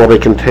weeks will they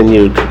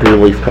continue to do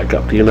leaf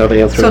pickup? Do you know the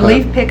answer So to that?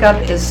 leaf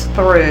pickup is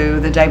through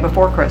the day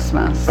before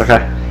Christmas.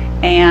 Okay.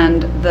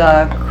 And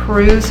the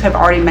crews have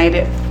already made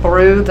it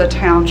through the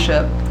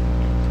township,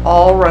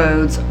 all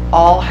roads,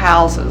 all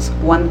houses,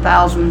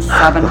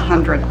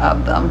 1,700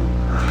 of them,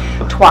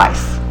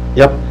 twice.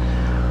 Yep.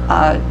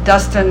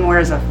 Dustin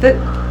wears a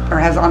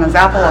has on his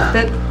Apple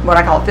what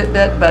I call a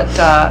Fitbit, but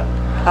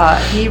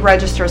he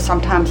registers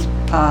sometimes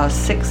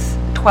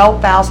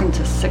 12,000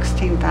 to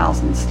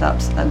 16,000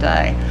 steps a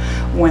day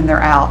when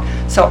they're out.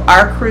 So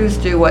our crews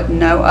do what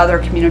no other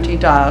community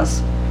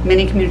does.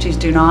 Many communities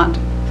do not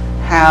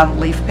have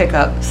leaf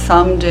pickup.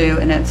 Some do,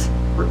 and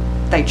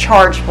they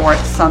charge for it.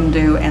 Some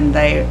do, and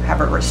they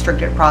have a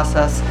restricted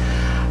process.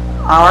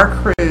 Our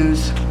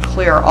crews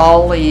clear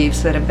all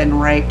leaves that have been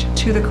raked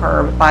to the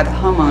curb by the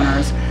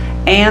homeowners,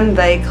 and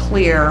they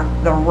clear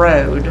the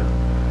road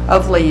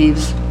of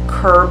leaves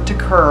curb to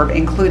curb,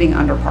 including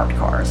under parked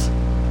cars.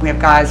 We have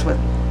guys with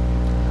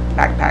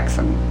backpacks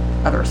and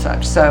other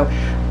such. So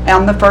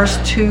on the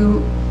first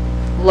 2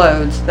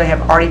 loads, they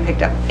have already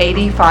picked up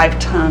 85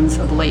 tons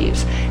of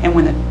leaves. And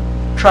when the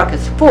truck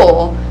is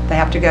full, they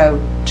have to go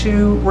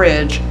to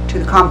Ridge, to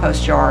the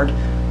compost yard,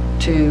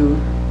 to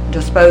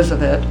dispose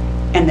of it,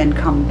 and then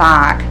come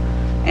back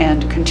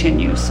and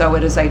continue. So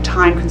it is a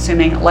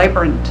time-consuming,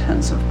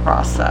 labor-intensive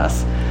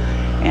process,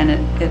 and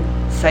it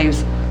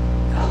saves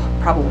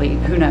probably,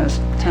 who knows,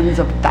 tens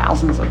of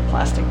thousands of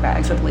plastic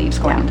bags of leaves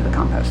going into the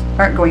compost,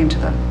 or going into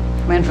the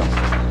landfill.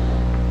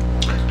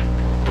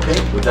 Okay,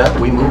 with that,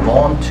 we move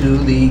on to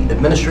the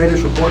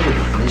administrator's report with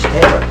Ms.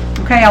 Taylor.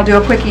 Okay, I'll do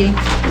a quickie.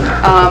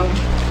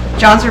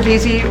 John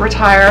Cervisi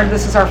retired.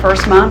 This is our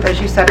first month, as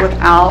you said,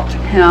 without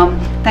him.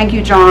 Thank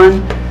you,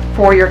 John,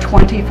 for your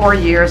 24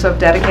 years of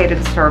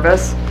dedicated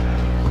service.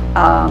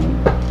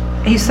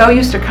 He's so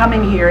used to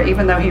coming here,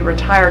 even though he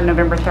retired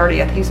November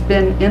 30th. He's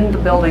been in the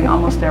building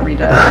almost every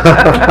day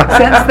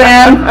since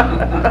then.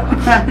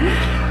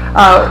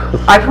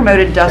 I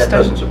promoted Dustin. That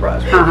doesn't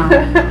surprise me.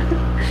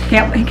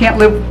 He can't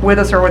live with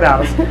us or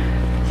without us.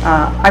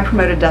 I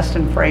promoted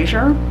Dustin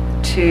Frazier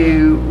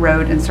to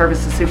Road and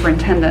Services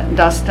Superintendent.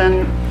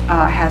 Dustin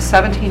has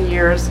 17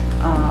 years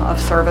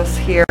of service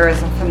here,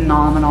 is a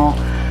phenomenal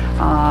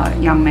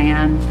young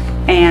man,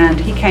 and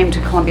he came to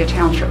Columbia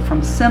Township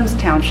from Sims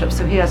Township,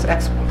 so he has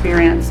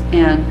experience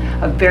in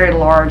a very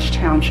large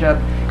township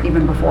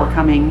even before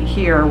coming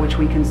here, which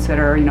we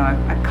consider, you know,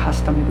 a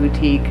custom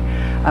boutique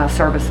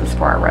services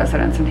for our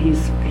residents, and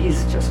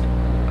he's just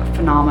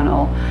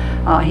phenomenal.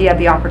 He had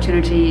the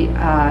opportunity,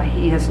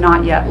 he has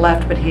not yet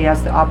left, but he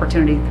has the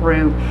opportunity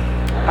through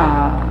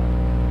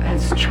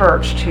his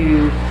church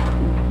to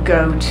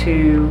go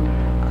to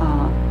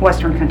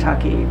Western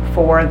Kentucky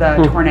for the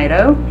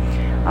tornado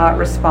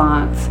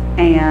response,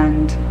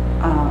 and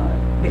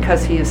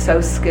because he is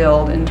so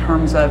skilled in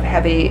terms of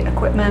heavy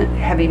equipment,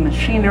 heavy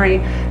machinery,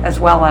 as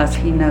well as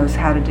he knows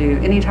how to do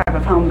any type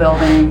of home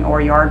building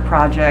or yard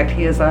project.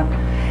 He is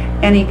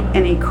and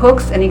he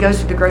cooks, and he goes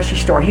to the grocery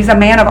store. He's a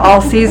man of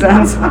all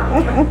seasons.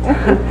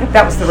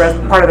 That was the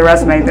part of the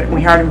resume that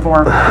we hired him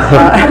for.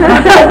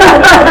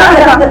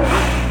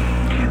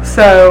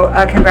 So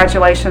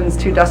congratulations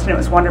to Dustin. It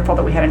was wonderful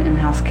that we had an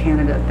in-house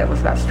candidate that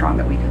was that strong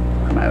that we could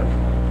promote.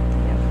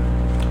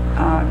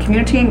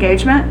 Community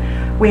engagement.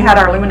 We had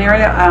our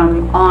luminaria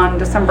on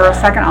December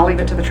 2nd. I'll leave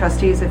it to the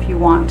trustees if you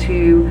want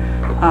to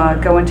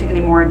go into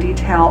any more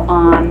detail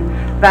on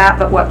that.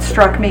 But what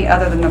struck me,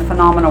 other than the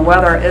phenomenal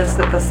weather, is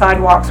that the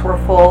sidewalks were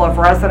full of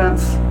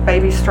residents,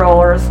 baby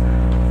strollers,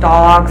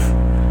 dogs,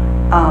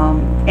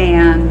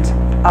 and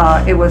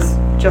it was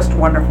just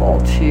wonderful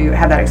to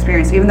have that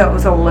experience. Even though it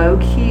was a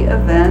low-key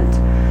event,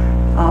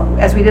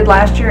 as we did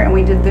last year and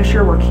we did this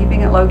year, we're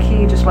keeping it low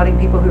key, just letting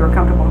people who are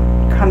comfortable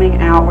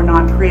coming out. We're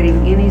not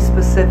creating any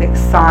specific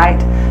site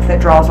that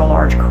draws a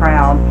large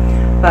crowd.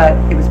 But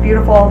it was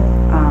beautiful,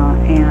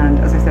 and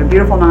as I said,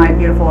 beautiful night,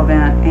 beautiful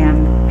event,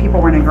 and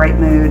people were in a great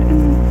mood,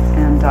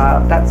 and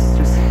that's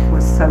just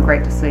was so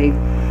great to see.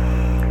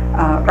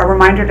 A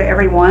reminder to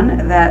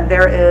everyone that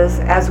there is,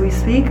 as we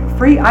speak,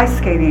 free ice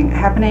skating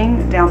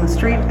happening down the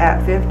street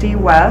at 50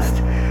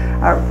 West.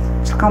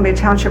 Columbia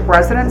Township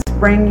residents,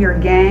 bring your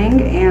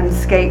gang and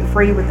skate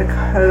free with the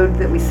code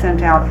that we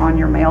sent out on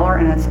your mailer,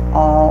 and it's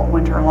all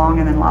winter long,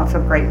 and then lots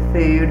of great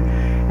food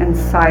and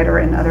cider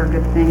and other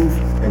good things.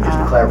 And just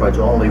to clarify, it's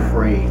only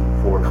free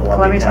for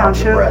Columbia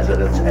Township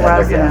residents and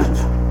their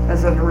guests.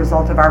 As a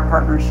result of our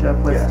partnership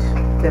with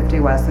Yes. 50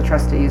 West, the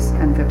trustees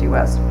and 50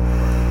 West.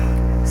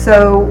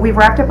 So we've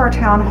wrapped up our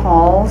town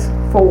halls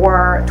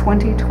for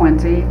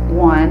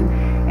 2021,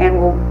 and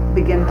we'll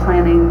begin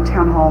planning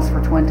town halls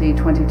for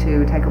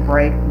 2022, take a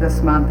break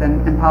this month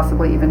and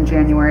possibly even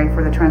January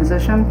for the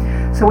transition.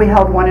 So we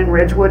held one in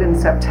Ridgewood in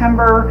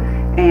September,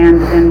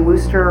 and then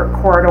Worcester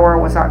Corridor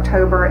was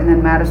October, and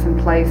then Madison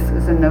Place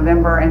is in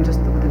November, and just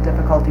with the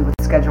difficulty with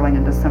scheduling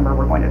in December,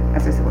 we're going to,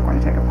 as I said, we're going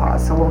to take a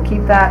pause. So we'll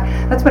keep that.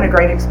 That's been a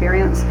great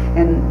experience,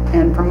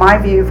 and from my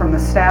view, from the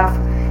staff,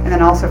 and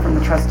then also from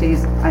the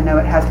trustees, I know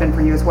it has been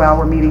for you as well.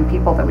 We're meeting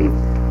people that we've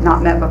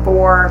not met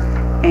before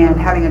and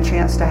having a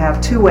chance to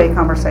have two-way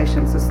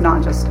conversations. It's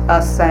not just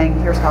us saying,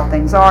 here's how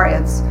things are.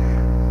 It's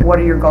what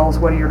are your goals,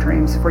 what are your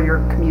dreams for your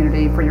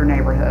community, for your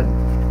neighborhood.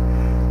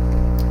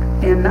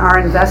 In our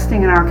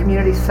investing in our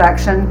community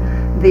section,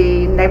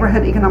 the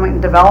Neighborhood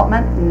Economic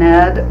Development,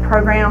 NED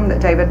program that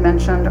David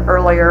mentioned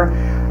earlier,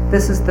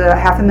 this is the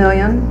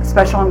 $500,000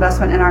 special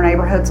investment in our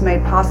neighborhoods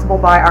made possible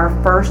by our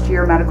first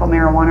year medical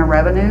marijuana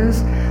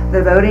revenues.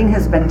 The voting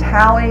has been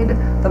tallied.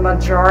 The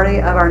majority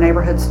of our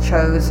neighborhoods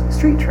chose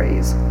street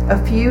trees.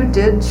 A few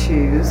did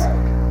choose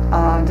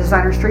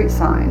designer street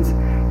signs.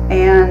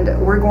 And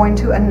we're going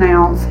to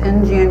announce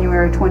in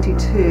January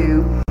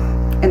 22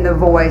 in The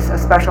Voice, a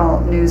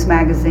special news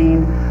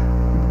magazine,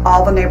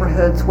 all the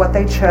neighborhoods, what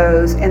they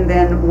chose, and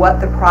then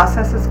what the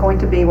process is going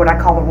to be, what I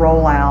call the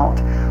rollout,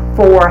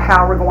 for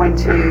how we're going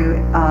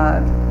to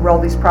roll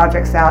these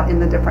projects out in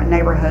the different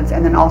neighborhoods,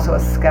 and then also a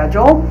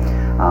schedule.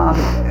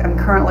 I'm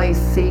currently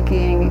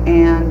seeking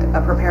and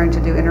preparing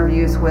to do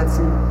interviews with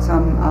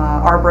some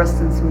arborists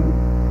and some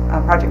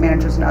project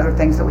managers and other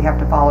things that we have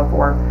to follow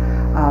for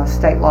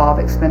state law of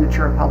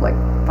expenditure of public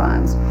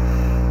funds.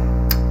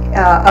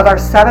 Of our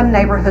 7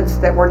 neighborhoods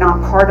that were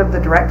not part of the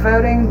direct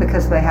voting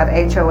because they have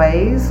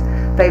HOAs,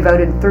 they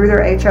voted through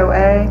their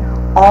HOA.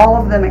 All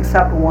of them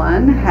except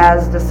one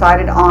has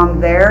decided on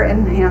their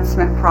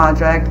enhancement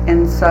project,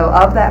 and so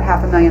of that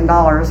 $500,000,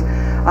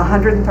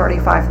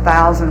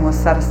 $135,000 was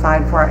set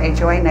aside for our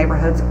HOA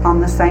neighborhoods on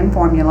the same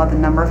formula, the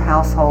number of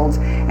households,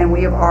 and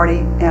we have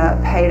already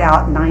paid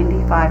out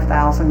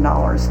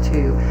 $95,000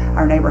 to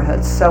our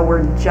neighborhoods. So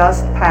we're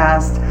just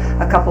past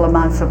a couple of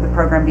months of the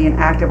program being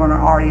active, and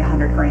we're already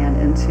 $100,000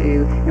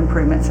 into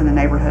improvements in the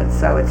neighborhood.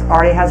 So it's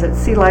already has its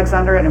sea legs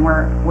under it, and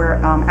we're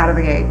out of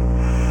the gate.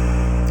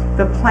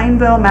 The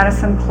Plainville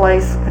Madison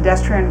Place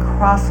pedestrian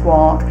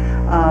crosswalk,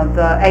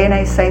 the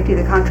A&A Safety,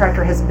 the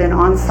contractor, has been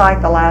on site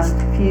the last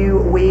few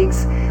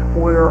weeks.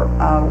 We're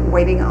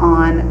waiting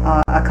on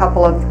a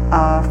couple of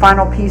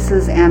final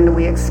pieces, and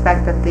we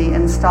expect that the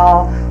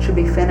install should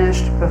be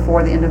finished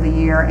before the end of the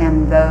year,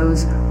 and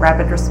those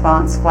rapid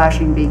response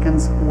flashing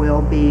beacons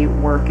will be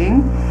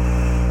working.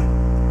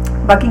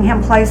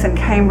 Buckingham Place and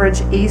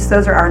Cambridge East,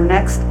 those are our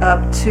next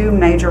up 2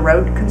 major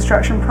road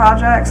construction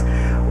projects.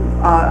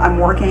 I'm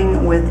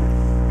working with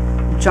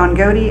John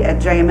Godey at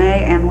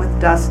JMA and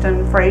with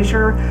Dustin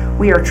Frazier.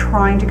 We are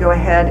trying to go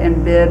ahead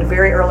and bid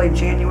very early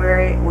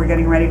January. We're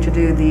getting ready to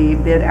do the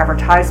bid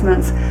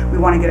advertisements. We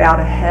want to get out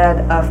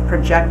ahead of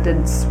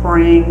projected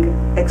spring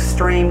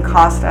extreme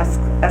cost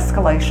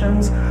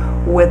escalations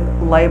with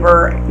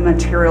labor,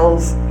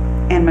 materials,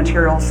 and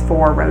materials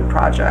for road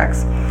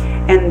projects.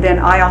 And then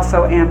I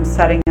also am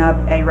setting up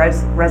a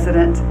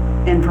resident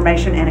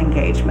information and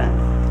engagement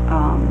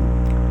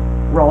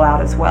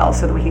rollout as well,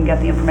 so that we can get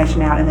the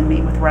information out and then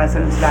meet with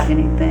residents about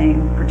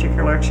anything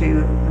particular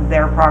to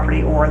their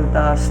property or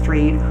the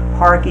street,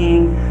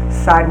 parking,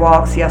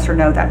 sidewalks, yes or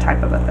no, that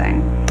type of a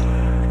thing.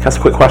 Just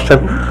a quick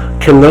question.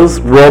 Can those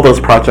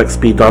projects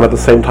be done at the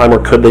same time, or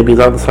could they be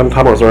done at the same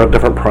time, or is there a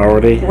different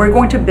priority? We're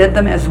going to bid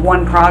them as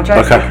one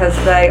project because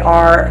they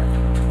are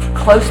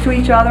close to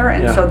each other,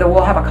 and so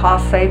we'll have a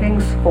cost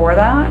savings for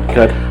that.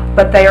 Good.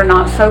 But they are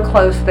not so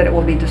close that it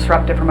will be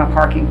disruptive from a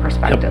parking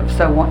perspective. Yep.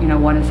 So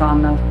one is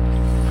on the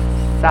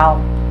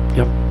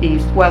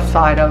west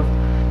side of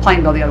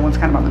Plainville, the other one's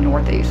kind of on the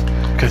northeast.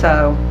 Okay.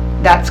 So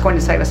that's going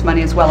to save us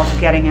money, as well as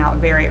getting out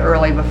very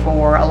early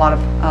before a lot of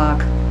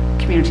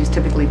communities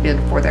typically bid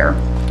for their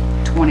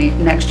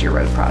next year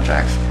road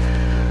projects.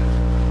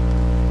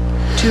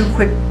 2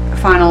 quick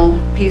final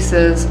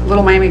pieces,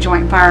 Little Miami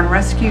Joint Fire and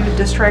Rescue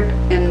District.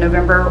 In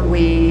November,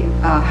 we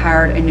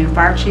hired a new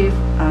fire chief.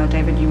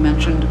 David, you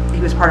mentioned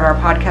he was part of our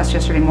podcast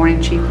yesterday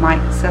morning, Chief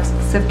Mike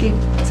Sefke.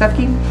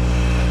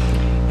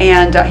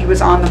 And he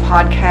was on the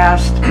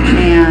podcast,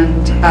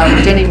 and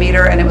Denny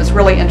Meter, and it was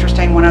really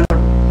interesting. One other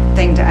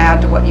thing to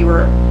add to what you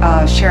were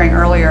sharing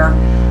earlier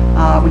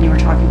when you were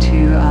talking to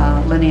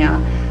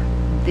Linnea.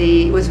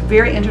 It was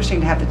very interesting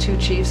to have the two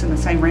chiefs in the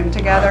same room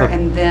together,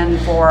 and then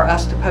for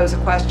us to pose a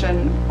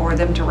question or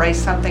them to raise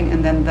something,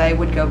 and then they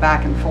would go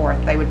back and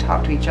forth. They would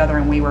talk to each other,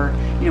 and we were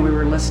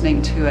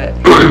listening to it,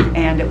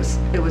 and it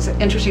was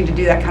interesting to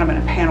do that kind of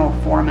in a panel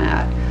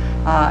format.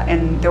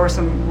 And there were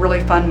some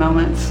really fun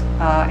moments,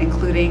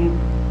 including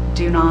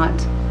do not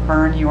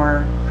burn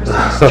your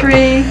Christmas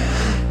tree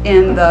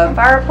in the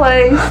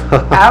fireplace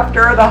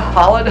after the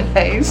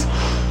holidays.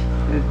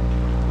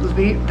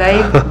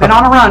 They've been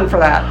on a run for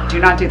that. Do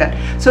not do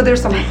that. So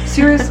there's some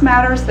serious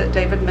matters that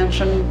David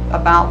mentioned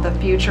about the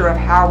future of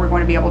how we're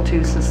going to be able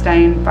to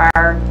sustain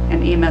fire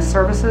and EMS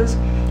services,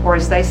 or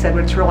as they said,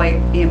 it's really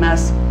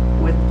EMS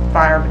with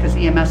fire because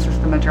EMS is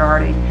the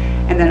majority.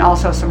 And then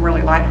also some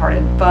really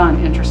lighthearted,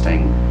 fun,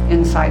 interesting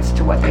insights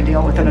to what they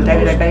deal with on a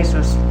day-to-day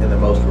basis. And the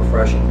most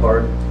refreshing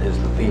part is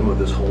the theme of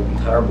this whole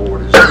entire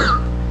board is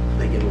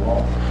they get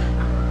along.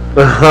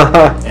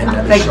 And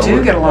that They is so,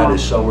 do get along. That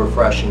is so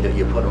refreshing that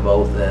you put them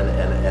both in,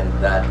 and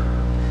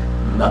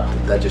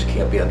that just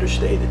can't be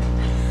understated.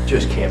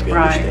 Just can't be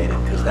Right. understated,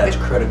 because that's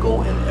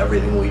critical in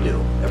everything we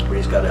do.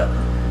 Everybody's got to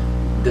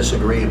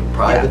disagree in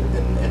private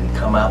and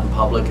come out in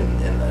public and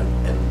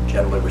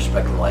generally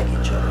respect and like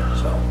each other.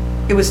 So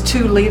It was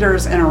two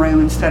leaders in a room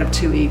instead of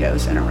two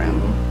egos in a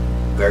room.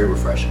 very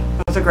refreshing.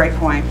 That was a great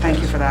point. Thank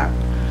you for that.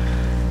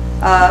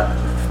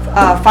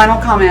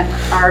 Final comment,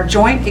 our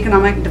Joint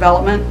Economic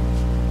Development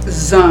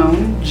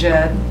Zone,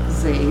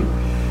 JED-Z.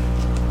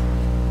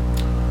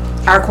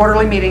 Our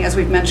quarterly meeting, as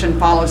we've mentioned,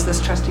 follows this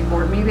trustee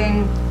board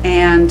meeting,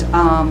 and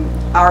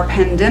our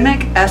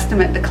pandemic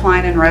estimate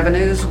decline in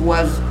revenues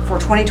for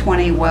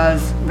 2020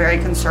 was very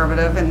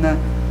conservative. In the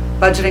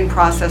budgeting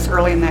process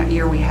early in that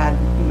year, we had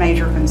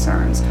major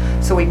concerns,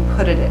 so we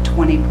put it at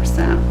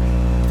 20%.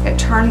 It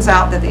turns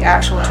out that the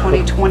actual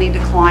 2020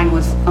 decline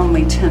was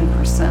only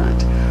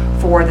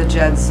 10% for the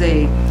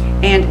JED-Z.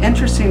 And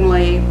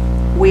interestingly,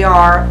 we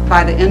are,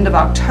 by the end of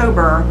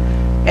October,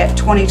 at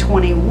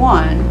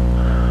 2021,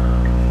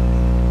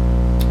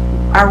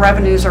 our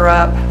revenues are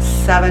up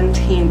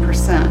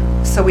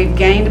 17%. So we've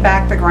gained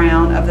back the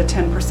ground of the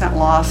 10%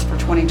 loss for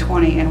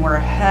 2020, and we're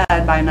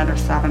ahead by another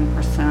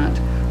 7%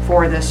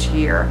 for this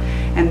year.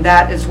 And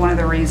that is one of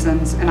the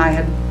reasons, and I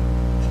had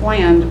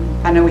planned,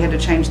 I know we had to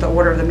change the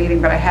order of the meeting,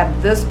 but I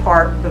had this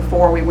part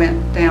before we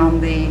went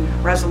down the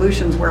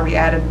resolutions where we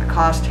added a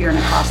cost here and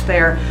a cost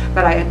there,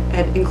 but I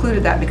had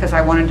included that because I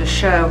wanted to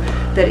show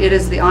that it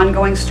is the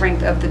ongoing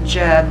strength of the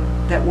JED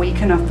that we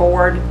can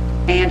afford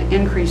and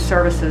increase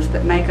services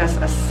that make us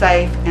a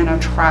safe and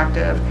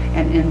attractive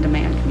and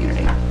in-demand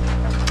community.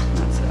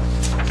 That's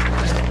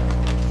it.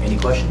 Any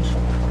questions?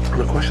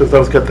 No questions. That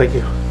was good. Thank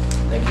you.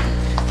 Thank you.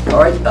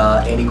 All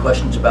right, any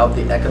questions about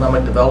the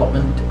economic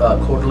development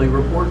quarterly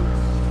report?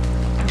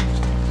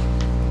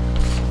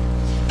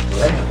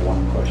 I have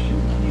one question.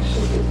 You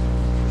said that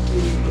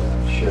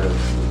the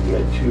sheriff, we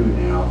had two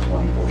now,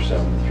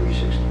 24/7,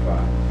 365.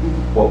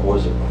 What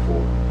was it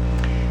before?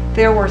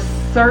 There were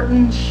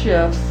certain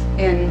shifts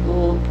in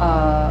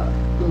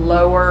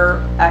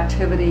lower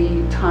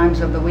activity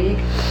times of the week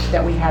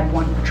that we had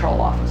one patrol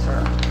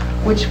officer,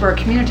 which for a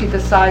community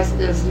this size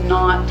is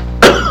not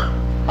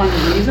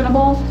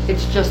unreasonable.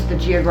 It's just the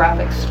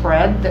geographic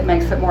spread that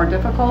makes it more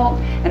difficult.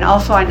 And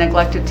also I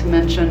neglected to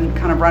mention,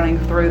 kind of running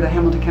through the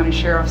Hamilton County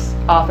Sheriff's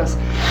Office,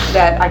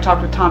 that I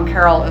talked with Tom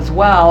Carroll as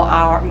well,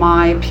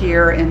 my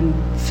peer in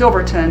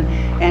Silverton,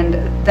 and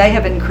they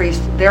have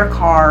increased their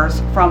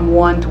cars from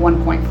 1 to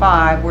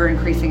 1.5. We're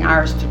increasing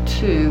ours to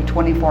 2,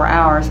 24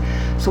 hours.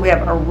 So we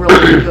have a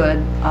really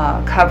good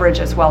coverage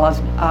as well as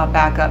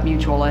backup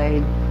mutual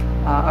aid,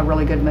 a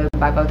really good move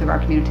by both of our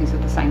communities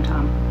at the same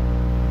time.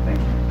 Thank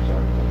you.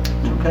 Sorry.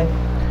 Okay.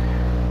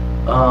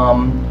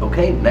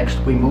 Okay, next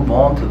we move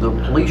on to the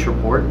police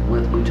report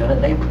with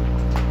Lieutenant Neighbor.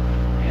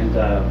 And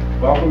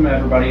welcome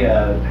everybody,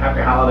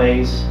 happy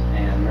holidays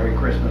and Merry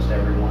Christmas to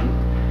everyone.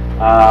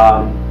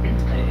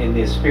 In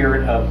the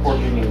spirit of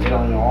working and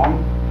getting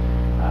along,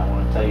 I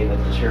want to tell you that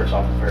the Sheriff's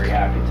Office is very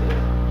happy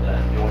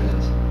to join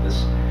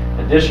this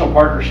additional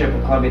partnership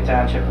with Columbia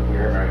Township.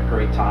 We're having a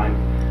great time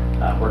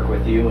working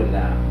with you,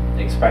 and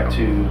expect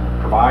to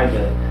provide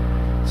the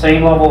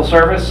same level of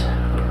service,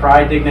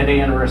 pride, dignity,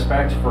 and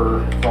respect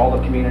for all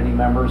the community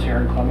members here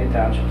in Columbia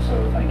Township.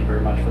 So thank you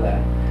very much for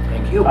that.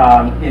 Thank you.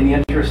 In the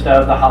interest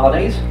of the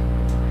holidays,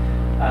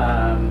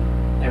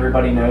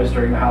 everybody knows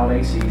during the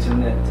holiday season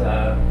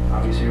that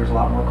obviously there's a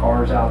lot more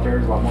cars out there,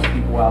 there's a lot more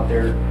people out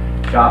there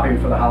shopping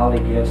for the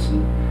holiday gifts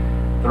and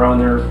throwing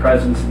their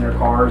presents in their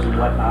cars and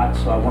whatnot.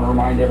 So I want to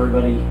remind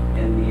everybody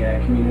in the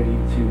community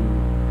to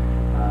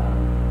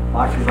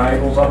lock your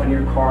valuables up in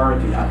your car,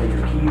 do not leave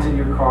your keys in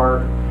your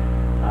car.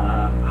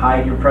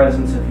 Hide your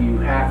presents if you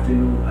have to.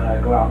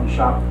 Go out and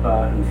shop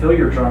and fill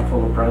your trunk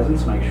full of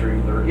presents. Make sure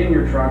they're in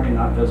your trunk and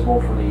not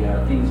visible for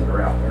the thieves that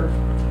are out there.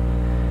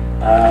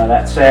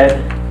 That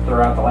said,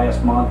 throughout the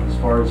last month, as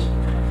far as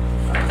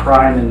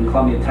crime in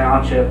Columbia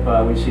Township,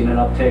 we've seen an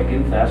uptick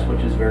in thefts,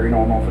 which is very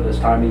normal for this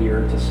time of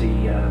year to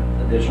see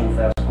additional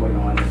thefts going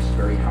on. It's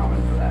very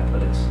common for that,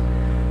 but it's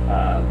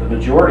the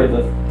majority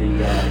of the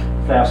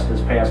thefts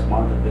this past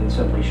month have been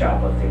simply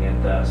shoplifting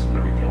at some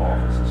of the retail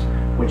offices,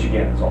 which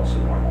again is also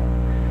normal.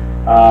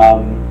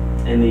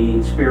 In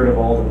the spirit of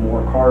all the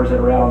more cars that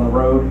are out on the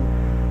road,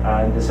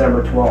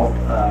 December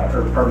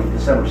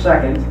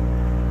 2nd,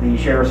 the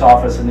Sheriff's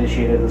Office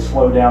initiated a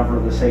slowdown for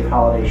the Safe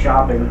Holiday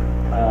Shopping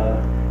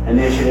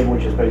initiative,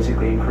 which is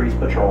basically increased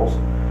patrols.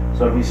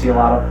 So if you see a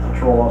lot of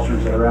patrol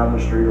officers that are out on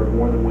the street or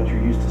more than what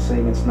you're used to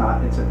seeing, it's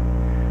not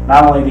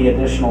only the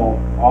additional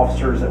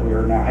officers that we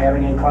are now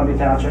having in Columbia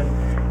Township,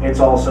 it's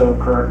also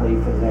currently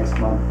for the next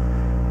month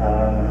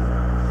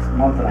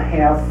and a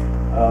half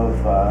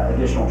of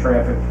additional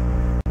traffic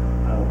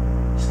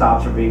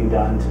stops are being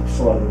done to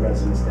slow the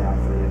residents down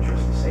for the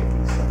interest of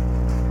safety. So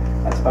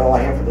that's about all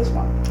I have for this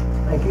month.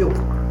 Thank you.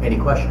 Any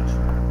questions?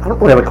 I don't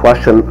really have a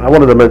question. I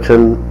wanted to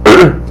mention,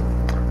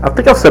 I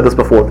think I've said this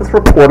before, this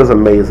report is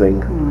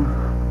amazing.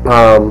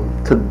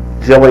 To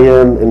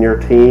Jillian and your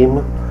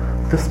team,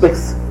 this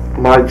makes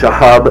my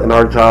job and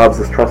our jobs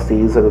as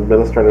trustees and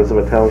administrators of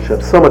a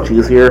township so much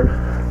easier.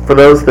 For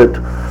those that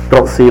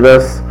don't see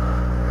this,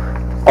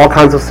 all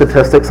kinds of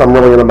statistics. I'm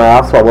really into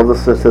math, so I love the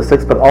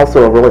statistics, but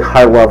also a really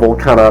high-level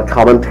kind of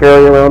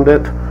commentary around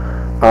it.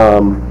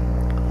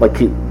 Like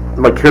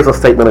here's a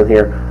statement in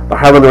here. The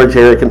Highland Ridge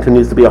area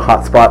continues to be a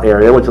hotspot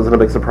area, which isn't a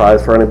big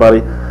surprise for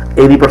anybody.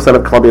 80%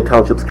 of Columbia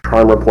Township's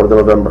crime reported in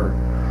November.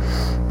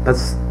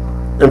 That's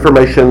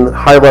information,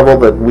 high level,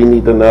 that we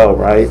need to know,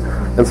 right?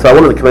 And so I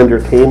wanted to commend your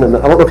team, and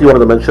I don't know if you wanted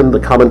to mention the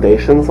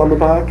commendations on the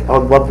back. I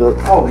would love to.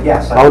 Oh,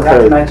 yes, I forgot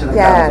to mention the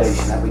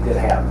commendation that we did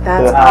have.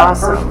 That's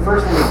awesome.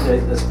 First we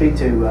need to speak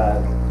to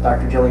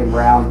Dr. Jillian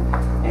Brown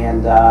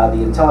and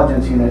the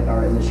intelligence unit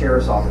in the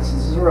Sheriff's Office.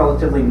 This is a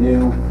relatively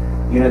new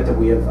unit that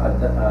we have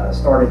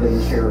started in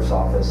the Sheriff's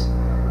Office.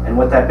 And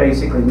what that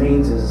basically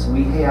means is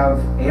we have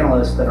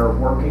analysts that are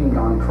working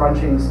on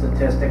crunching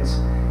statistics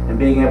and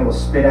being able to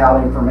spit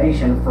out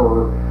information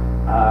for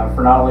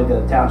not only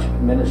the township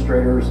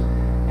administrators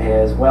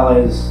as well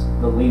as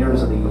the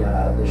leaders of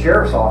the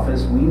Sheriff's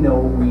Office. We know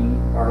we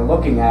are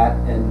looking at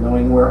and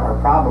knowing where our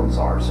problems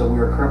are. So we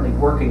are currently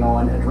working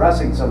on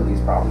addressing some of these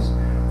problems.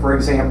 For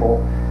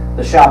example,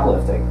 the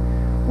shoplifting.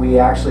 We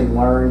actually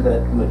learned that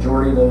the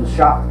majority of those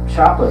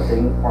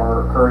shoplifting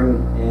are occurring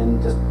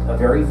in just a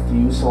very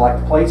few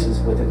select places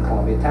within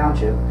Columbia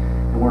Township,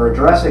 and we're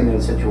addressing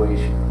those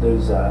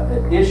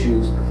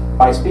issues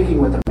by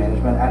speaking with the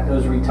management at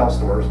those retail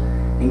stores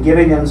and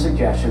giving them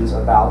suggestions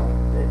about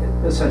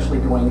essentially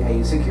doing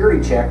a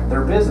security check of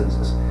their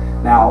businesses.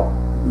 Now,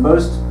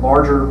 most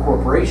larger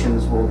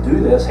corporations will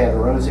do this, have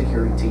their own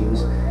security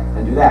teams,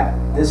 and do that.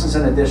 This is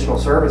an additional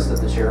service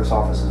that the Sheriff's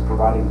Office is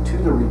providing to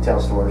the retail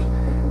stores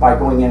by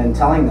going in and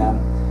telling them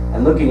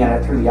and looking at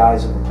it through the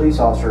eyes of a police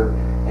officer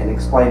and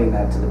explaining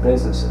that to the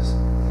businesses.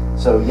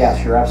 So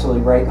yes, you're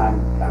absolutely right.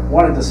 I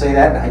wanted to say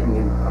that,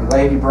 and I'm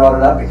glad you brought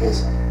it up,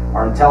 because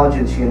our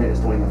intelligence unit is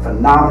doing a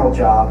phenomenal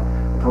job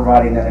of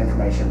providing that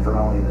information for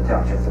not only the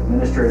township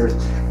administrators,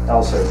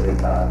 also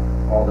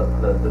all the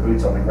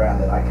boots on the ground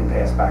that I can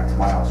pass back to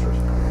my officers.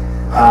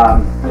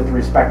 With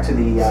respect to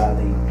the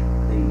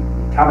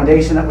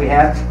commendation that we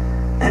had,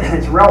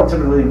 it's a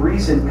relatively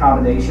recent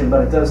commendation,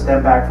 but it does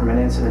stem back from an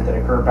incident that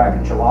occurred back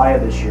in July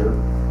of this year.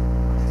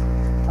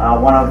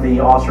 One of the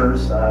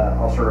officers,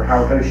 Officer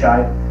Howard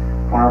Hoshide,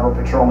 one of our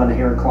patrolmen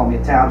here in Columbia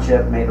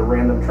Township, made a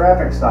random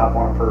traffic stop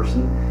on a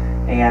person,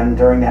 and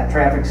during that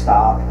traffic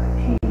stop,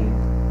 he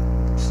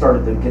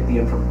started to get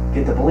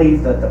the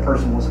belief that the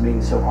person wasn't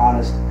being so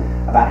honest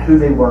about who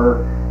they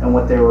were and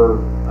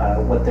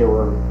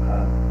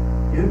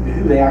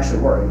who they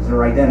actually were. It was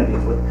their identity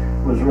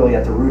was really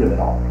at the root of it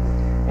all.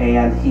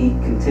 And he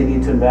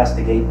continued to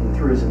investigate, and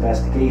through his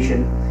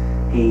investigation,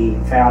 he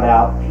found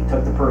out, he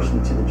took the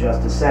person to the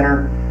Justice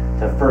Center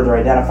to further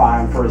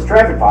identify him for his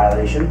traffic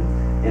violation.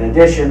 In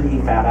addition, he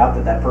found out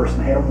that that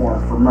person had a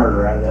warrant for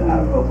murder out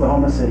of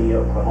Oklahoma City,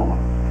 Oklahoma.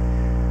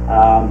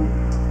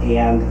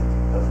 And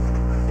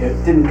it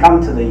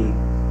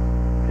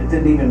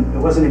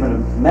wasn't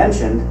even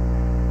mentioned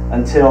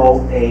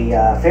until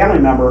a family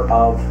member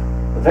of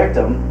the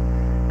victim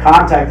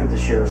contacted the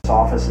Sheriff's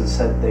Office and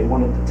said they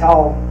wanted to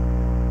tell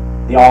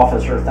the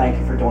officer, thank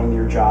you for doing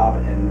your job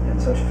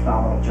and such a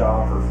phenomenal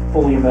job for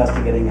fully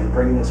investigating and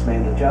bringing this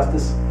man to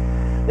justice.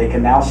 They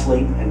can now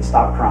sleep and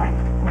stop crying.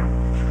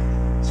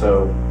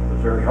 So it was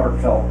a very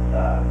heartfelt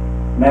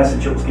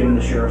message that was given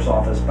to the Sheriff's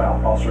Office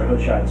about Officer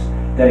Hoshide's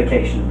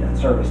dedication and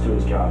service to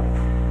his job.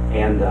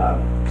 And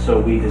so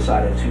we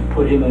decided to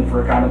put him in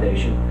for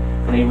accommodation,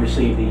 and he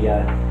received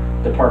the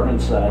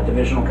department's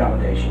divisional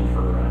accommodation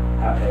for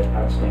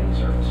outstanding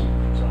service.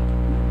 So.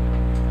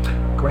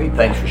 Great,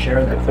 thanks for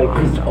sharing that. Thank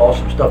you. It's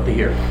awesome stuff to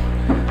hear.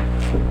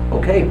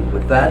 Okay,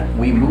 with that,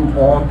 we move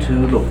on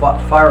to the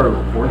fire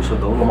reports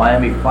of the Little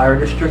Miami Fire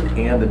District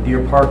and the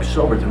Deer Park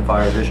Silverton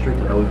Fire District.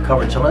 I know we've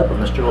covered some of that, but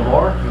Mr.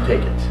 Lamar, you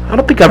take it. I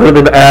don't think I have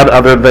anything to add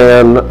other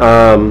than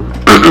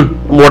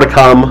more to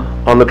come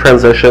on the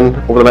transition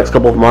over the next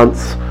couple of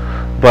months.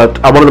 But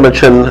I wanted to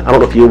mention, I don't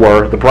know if you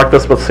were, the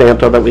breakfast with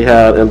Santa that we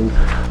had, and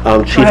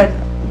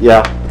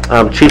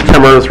Chief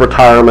Timmer's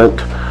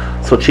retirement.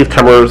 So Chief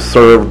Timmer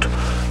served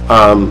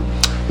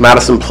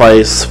Madison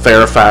Place,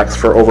 Fairfax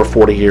for over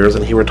 40 years,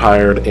 and he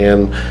retired,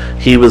 and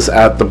he was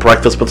at the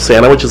breakfast with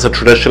Santa, which is a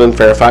tradition in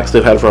Fairfax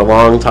they've had for a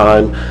long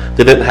time.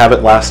 They didn't have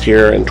it last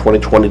year in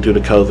 2020 due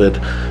to COVID,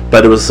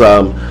 but it was,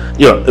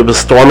 it was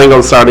storming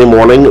on Saturday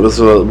morning. It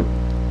was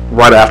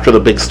right after the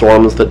big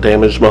storms that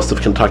damaged most of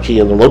Kentucky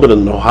and a little bit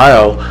in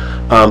Ohio,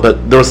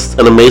 but there was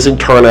an amazing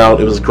turnout.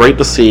 It was great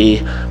to see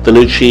the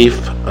new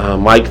chief,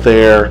 Mike,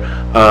 there.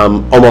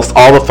 Almost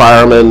all the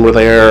firemen were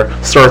there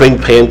serving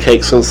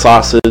pancakes and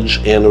sausage,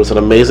 and it was an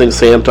amazing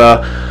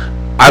Santa.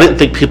 I didn't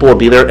think people would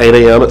be there at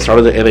 8 a.m. It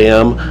started at 8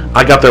 a.m.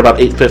 I got there about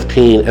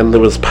 8:15, and it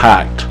was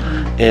packed.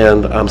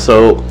 And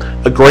so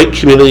a great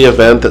community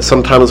event that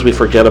sometimes we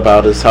forget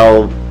about is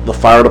how the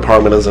fire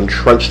department is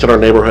entrenched in our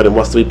neighborhood and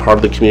wants to be part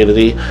of the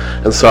community.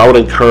 And so I would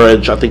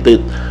encourage, I think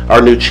that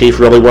our new chief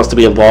really wants to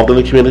be involved in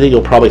the community.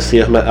 You'll probably see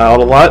him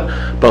out a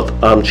lot, both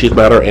Chief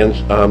Matter and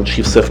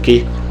Chief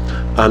Sifke.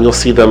 You'll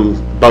see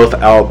them both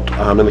out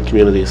in the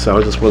community. So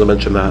I just wanted to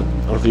mention that. I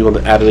don't know if you want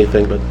to add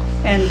anything, but.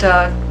 And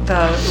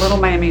the Little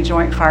Miami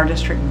Joint Fire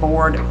District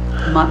Board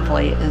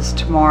monthly is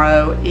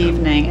tomorrow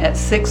evening at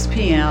 6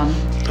 p.m.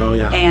 Oh,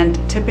 yeah. And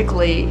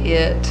typically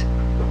it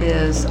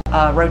is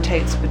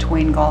rotates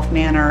between Gulf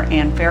Manor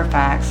and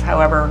Fairfax.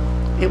 However,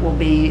 it will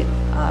be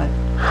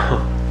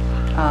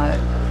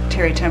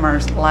Terry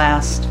Timmer's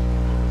last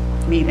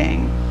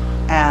meeting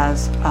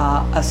as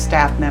a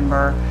staff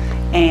member.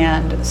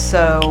 And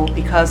so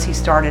because he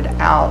started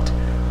out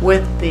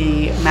with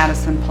the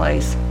Madison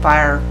Place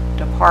Fire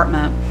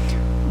Department,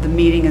 the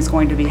meeting is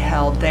going to be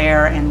held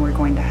there, and we're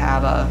going to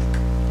have a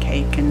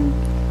cake and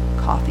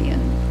coffee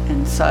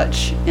and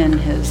such in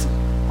his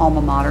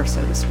alma mater, so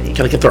to speak.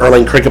 Gotta get there early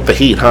and crank up the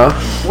heat, huh?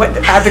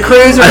 The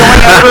crews are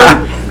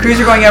going over. Crews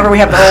are going over. We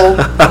have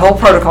the whole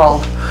protocol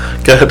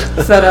Good.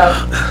 set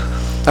up.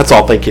 That's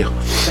all. Thank you.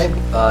 Okay,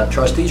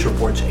 trustees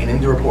reports, anything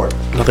to report?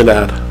 Nothing to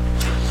add.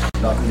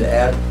 Nothing to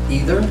add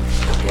either.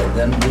 And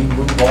then we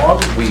move on.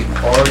 We've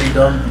already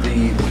done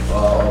the,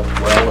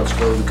 let's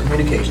go to the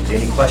communications.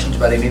 Any questions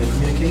about any of the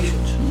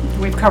communications?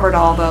 We've covered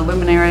all the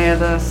Luminaria,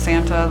 the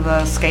Santa,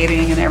 the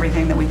skating, and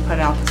everything that we've put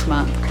out this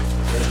month.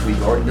 Yes,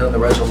 we've already done the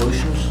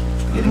resolutions,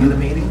 beginning of the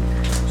meeting.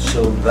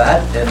 So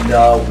that,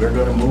 and we're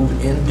going to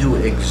move into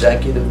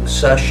executive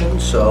session.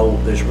 So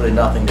there's really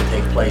nothing to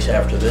take place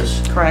after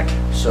this. Correct.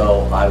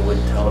 So I would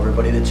tell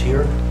everybody that's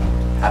here,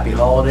 happy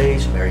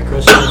holidays, Merry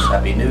Christmas,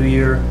 Happy New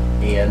Year,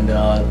 and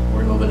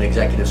we're moving to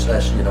executive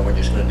session, and then we're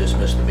just going to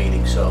dismiss the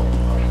meeting. So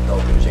I don't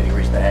think there's any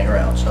reason to hang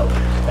around. So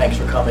thanks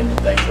for coming.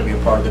 Thanks for being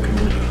part of the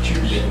community.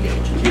 Choose being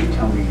engaged. Can you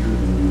tell me who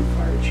the new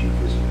fire chief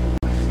is?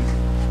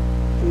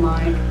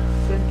 Mike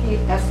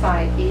Sifke,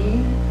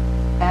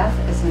 S-I-E-F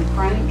as in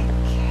Frank,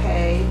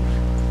 K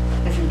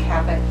as in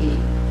Kappa, E.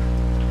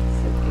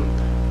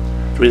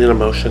 Sifke. Do we need a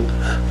motion?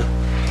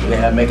 They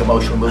have make a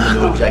motion, move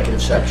into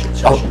executive session.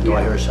 Do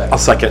I hear a second? I'll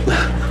second.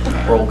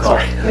 Roll call.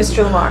 Sorry.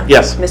 Mr. Lamar?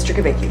 Yes. Mr.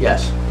 Kubicki?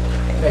 Yes.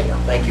 There you go.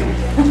 Thank you.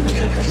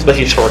 Just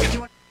making sure.